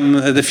to become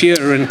the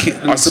Führer and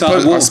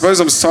start a war. I suppose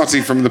I'm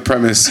starting from the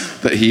premise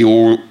that he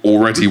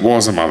already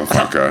was a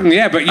motherfucker.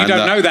 Yeah, but you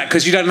don't know that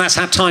because you don't know that's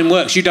how time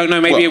works. You don't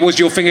know maybe it was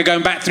your finger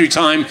going back through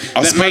time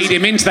that made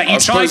him into that. You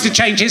tried to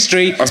change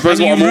history and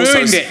you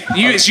ruined it.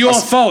 It's your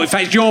fault. In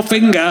fact, your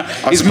finger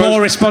is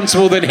more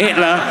responsible than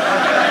Hitler.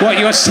 What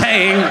you're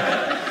saying,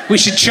 we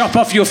should chop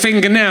off your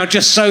finger now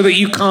just so that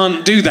you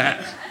can't do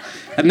that.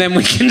 And then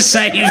we can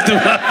save the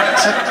world.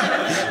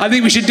 I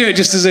think we should do it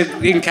just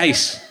in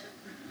case.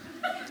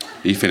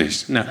 Are you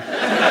finished? No.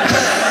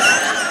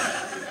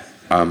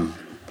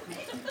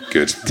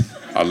 Good.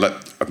 I'll let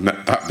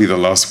that be the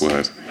last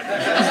word.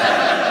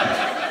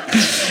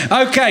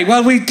 Okay,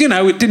 well, we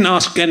didn't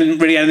ask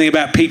really anything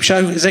about Peep Show.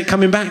 Is it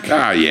coming back?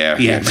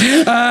 Yeah.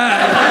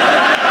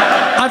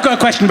 I've got a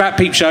question about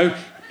Peep Show.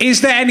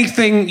 Is there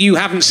anything you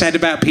haven't said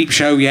about Peep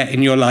Show yet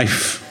in your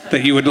life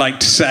that you would like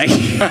to say?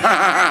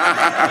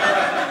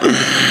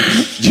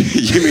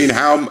 You mean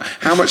how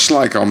much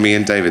like are me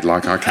and David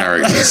like our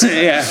characters?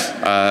 Yeah.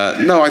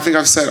 No, I think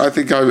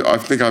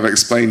I've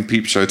explained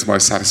Peep Show to my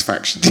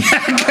satisfaction.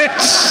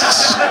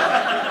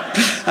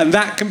 And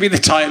that can be the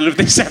title of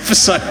this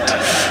episode.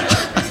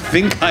 I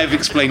think I've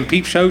explained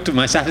Peep Show to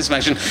my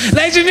satisfaction.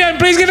 Ladies and gentlemen,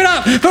 please give it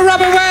up for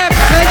Robert Webb.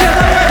 Thank you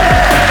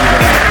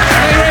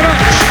very much.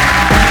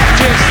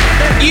 Cheers.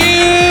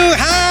 You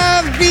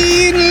have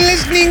been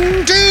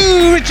listening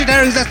to Richard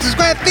Herring's Leicester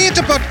Square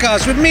Theatre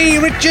podcast with me,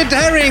 Richard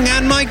Herring,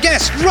 and my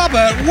guest,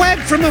 Robert Webb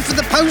from For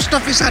the Post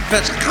Office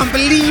Adverts. I can't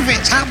believe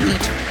it's happened.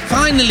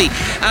 Finally.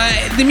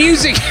 The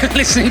music you're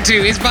listening to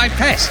is by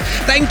Pest.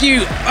 Thank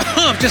you.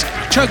 I've just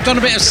choked on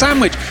a bit of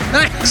sandwich.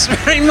 Thanks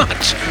very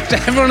much to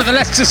everyone at the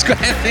Leicester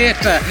Square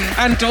Theatre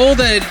and to all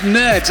the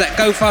nerds at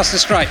Go Faster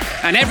Stripe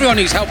and everyone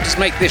who's helped us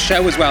make this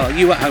show as well.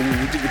 You at home,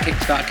 we did the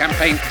Kickstarter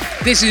campaign.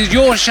 This is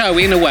your show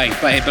in a way,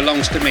 but it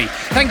belongs to me.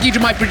 Thank you to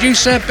my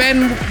producer,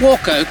 Ben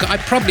Walker, who I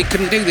probably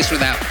couldn't do this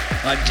without.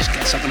 I'd just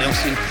get someone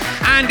else in.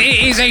 And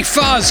it is a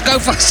fuzz,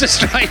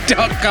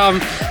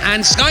 gofasterstripe.com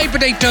and Sky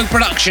Potato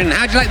Production.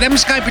 How do you like them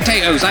Sky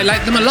Potatoes? I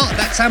like them a lot.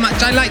 That's how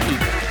much I like them.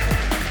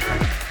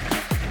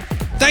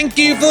 Thank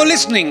you for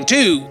listening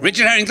to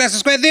Richard Herring's Leicester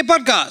Square Theatre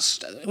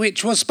podcast,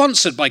 which was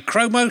sponsored by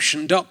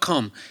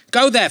crowmotion.com.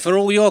 Go there for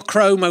all your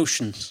crow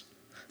motions.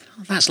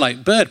 Oh, that's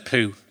like bird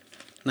poo.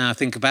 Now I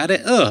think about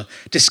it. Ugh,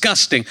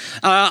 disgusting.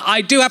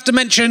 I do have to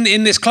mention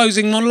in this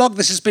closing monologue,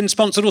 this has been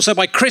sponsored also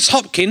by Chris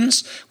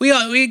Hopkins.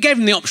 We gave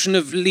him the option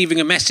of leaving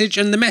a message,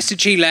 and the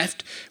message he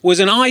left was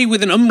an I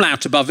with an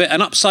umlaut above it,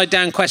 an upside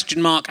down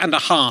question mark, and a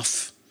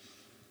half.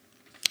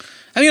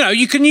 And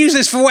you can use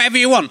this for whatever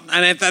you want,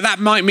 and if that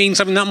might mean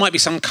something, that might be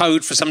some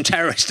code for some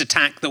terrorist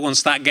attack that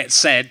once that gets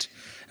said,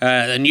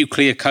 the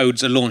nuclear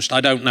codes are launched. I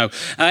don't know.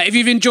 If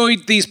you've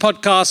enjoyed these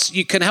podcasts,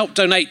 you can help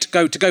donate.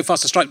 Go to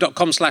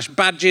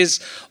gofasterstripe.com/badges.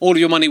 All of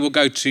your money will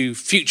go to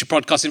future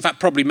podcasts. In fact,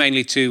 probably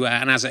mainly to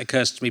and As It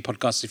Occurs to Me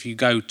podcasts if you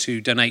go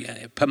to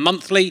donate per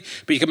monthly.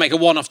 But you can make a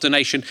one-off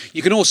donation.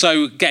 You can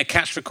also get a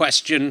catch for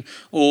question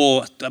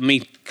or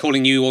me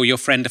calling you or your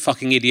friend a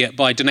fucking idiot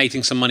by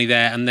donating some money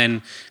there and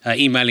then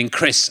emailing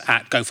Chris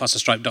at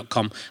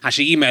gofasterstripe.com.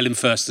 Actually, email him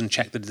first and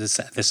check that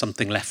there's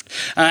something left.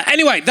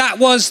 Anyway, that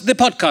was the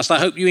podcast. I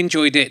hope you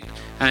enjoyed it.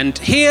 And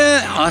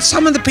here are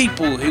some of the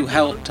people who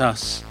helped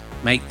us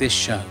make this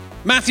show.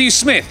 Matthew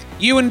Smith,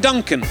 Ewan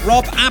Duncan,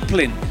 Rob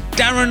Applin,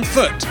 Darren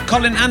Foote,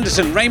 Colin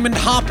Anderson, Raymond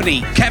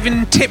Harpenny,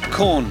 Kevin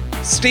Tipcorn,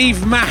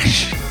 Steve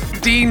Mash,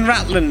 Dean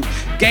Ratland,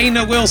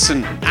 Gaynor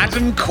Wilson,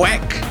 Adam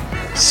Queck,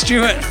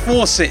 Stuart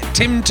Fawcett,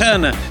 Tim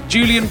Turner,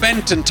 Julian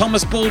Benton,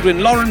 Thomas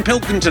Baldwin, Lauren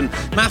Pilkington,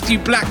 Matthew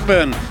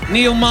Blackburn,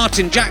 Neil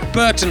Martin, Jack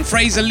Burton,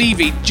 Fraser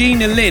Levy,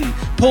 Gina Lynn,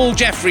 Paul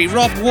Jeffrey,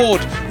 Rob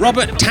Ward,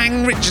 Robert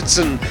Tang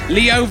Richardson,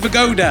 Leo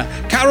Vagoda,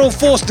 Carol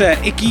Forster,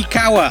 Icky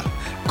Kawa,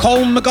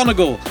 Cole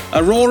McGonigal,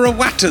 Aurora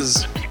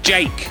Watters,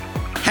 Jake,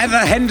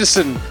 Heather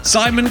Henderson,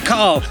 Simon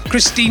Carl,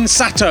 Christine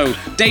Sato,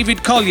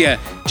 David Collier,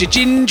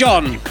 Jijin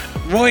John,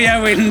 Roy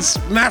Owens,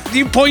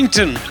 Matthew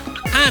Poynton,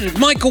 and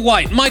Michael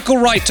White, Michael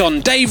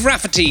Wrighton, Dave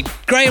Rafferty,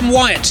 Graham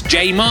Wyatt,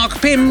 J.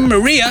 Mark Pym,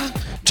 Maria,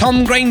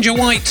 Tom Granger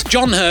White,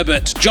 John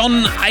Herbert,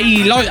 John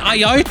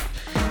Ayotte,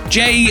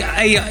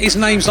 his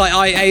name's like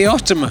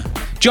Ayotima,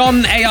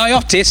 John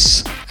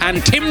Ayotis,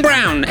 and Tim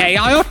Brown,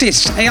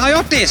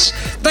 Ayotis.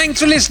 Thanks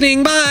for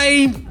listening,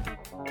 bye!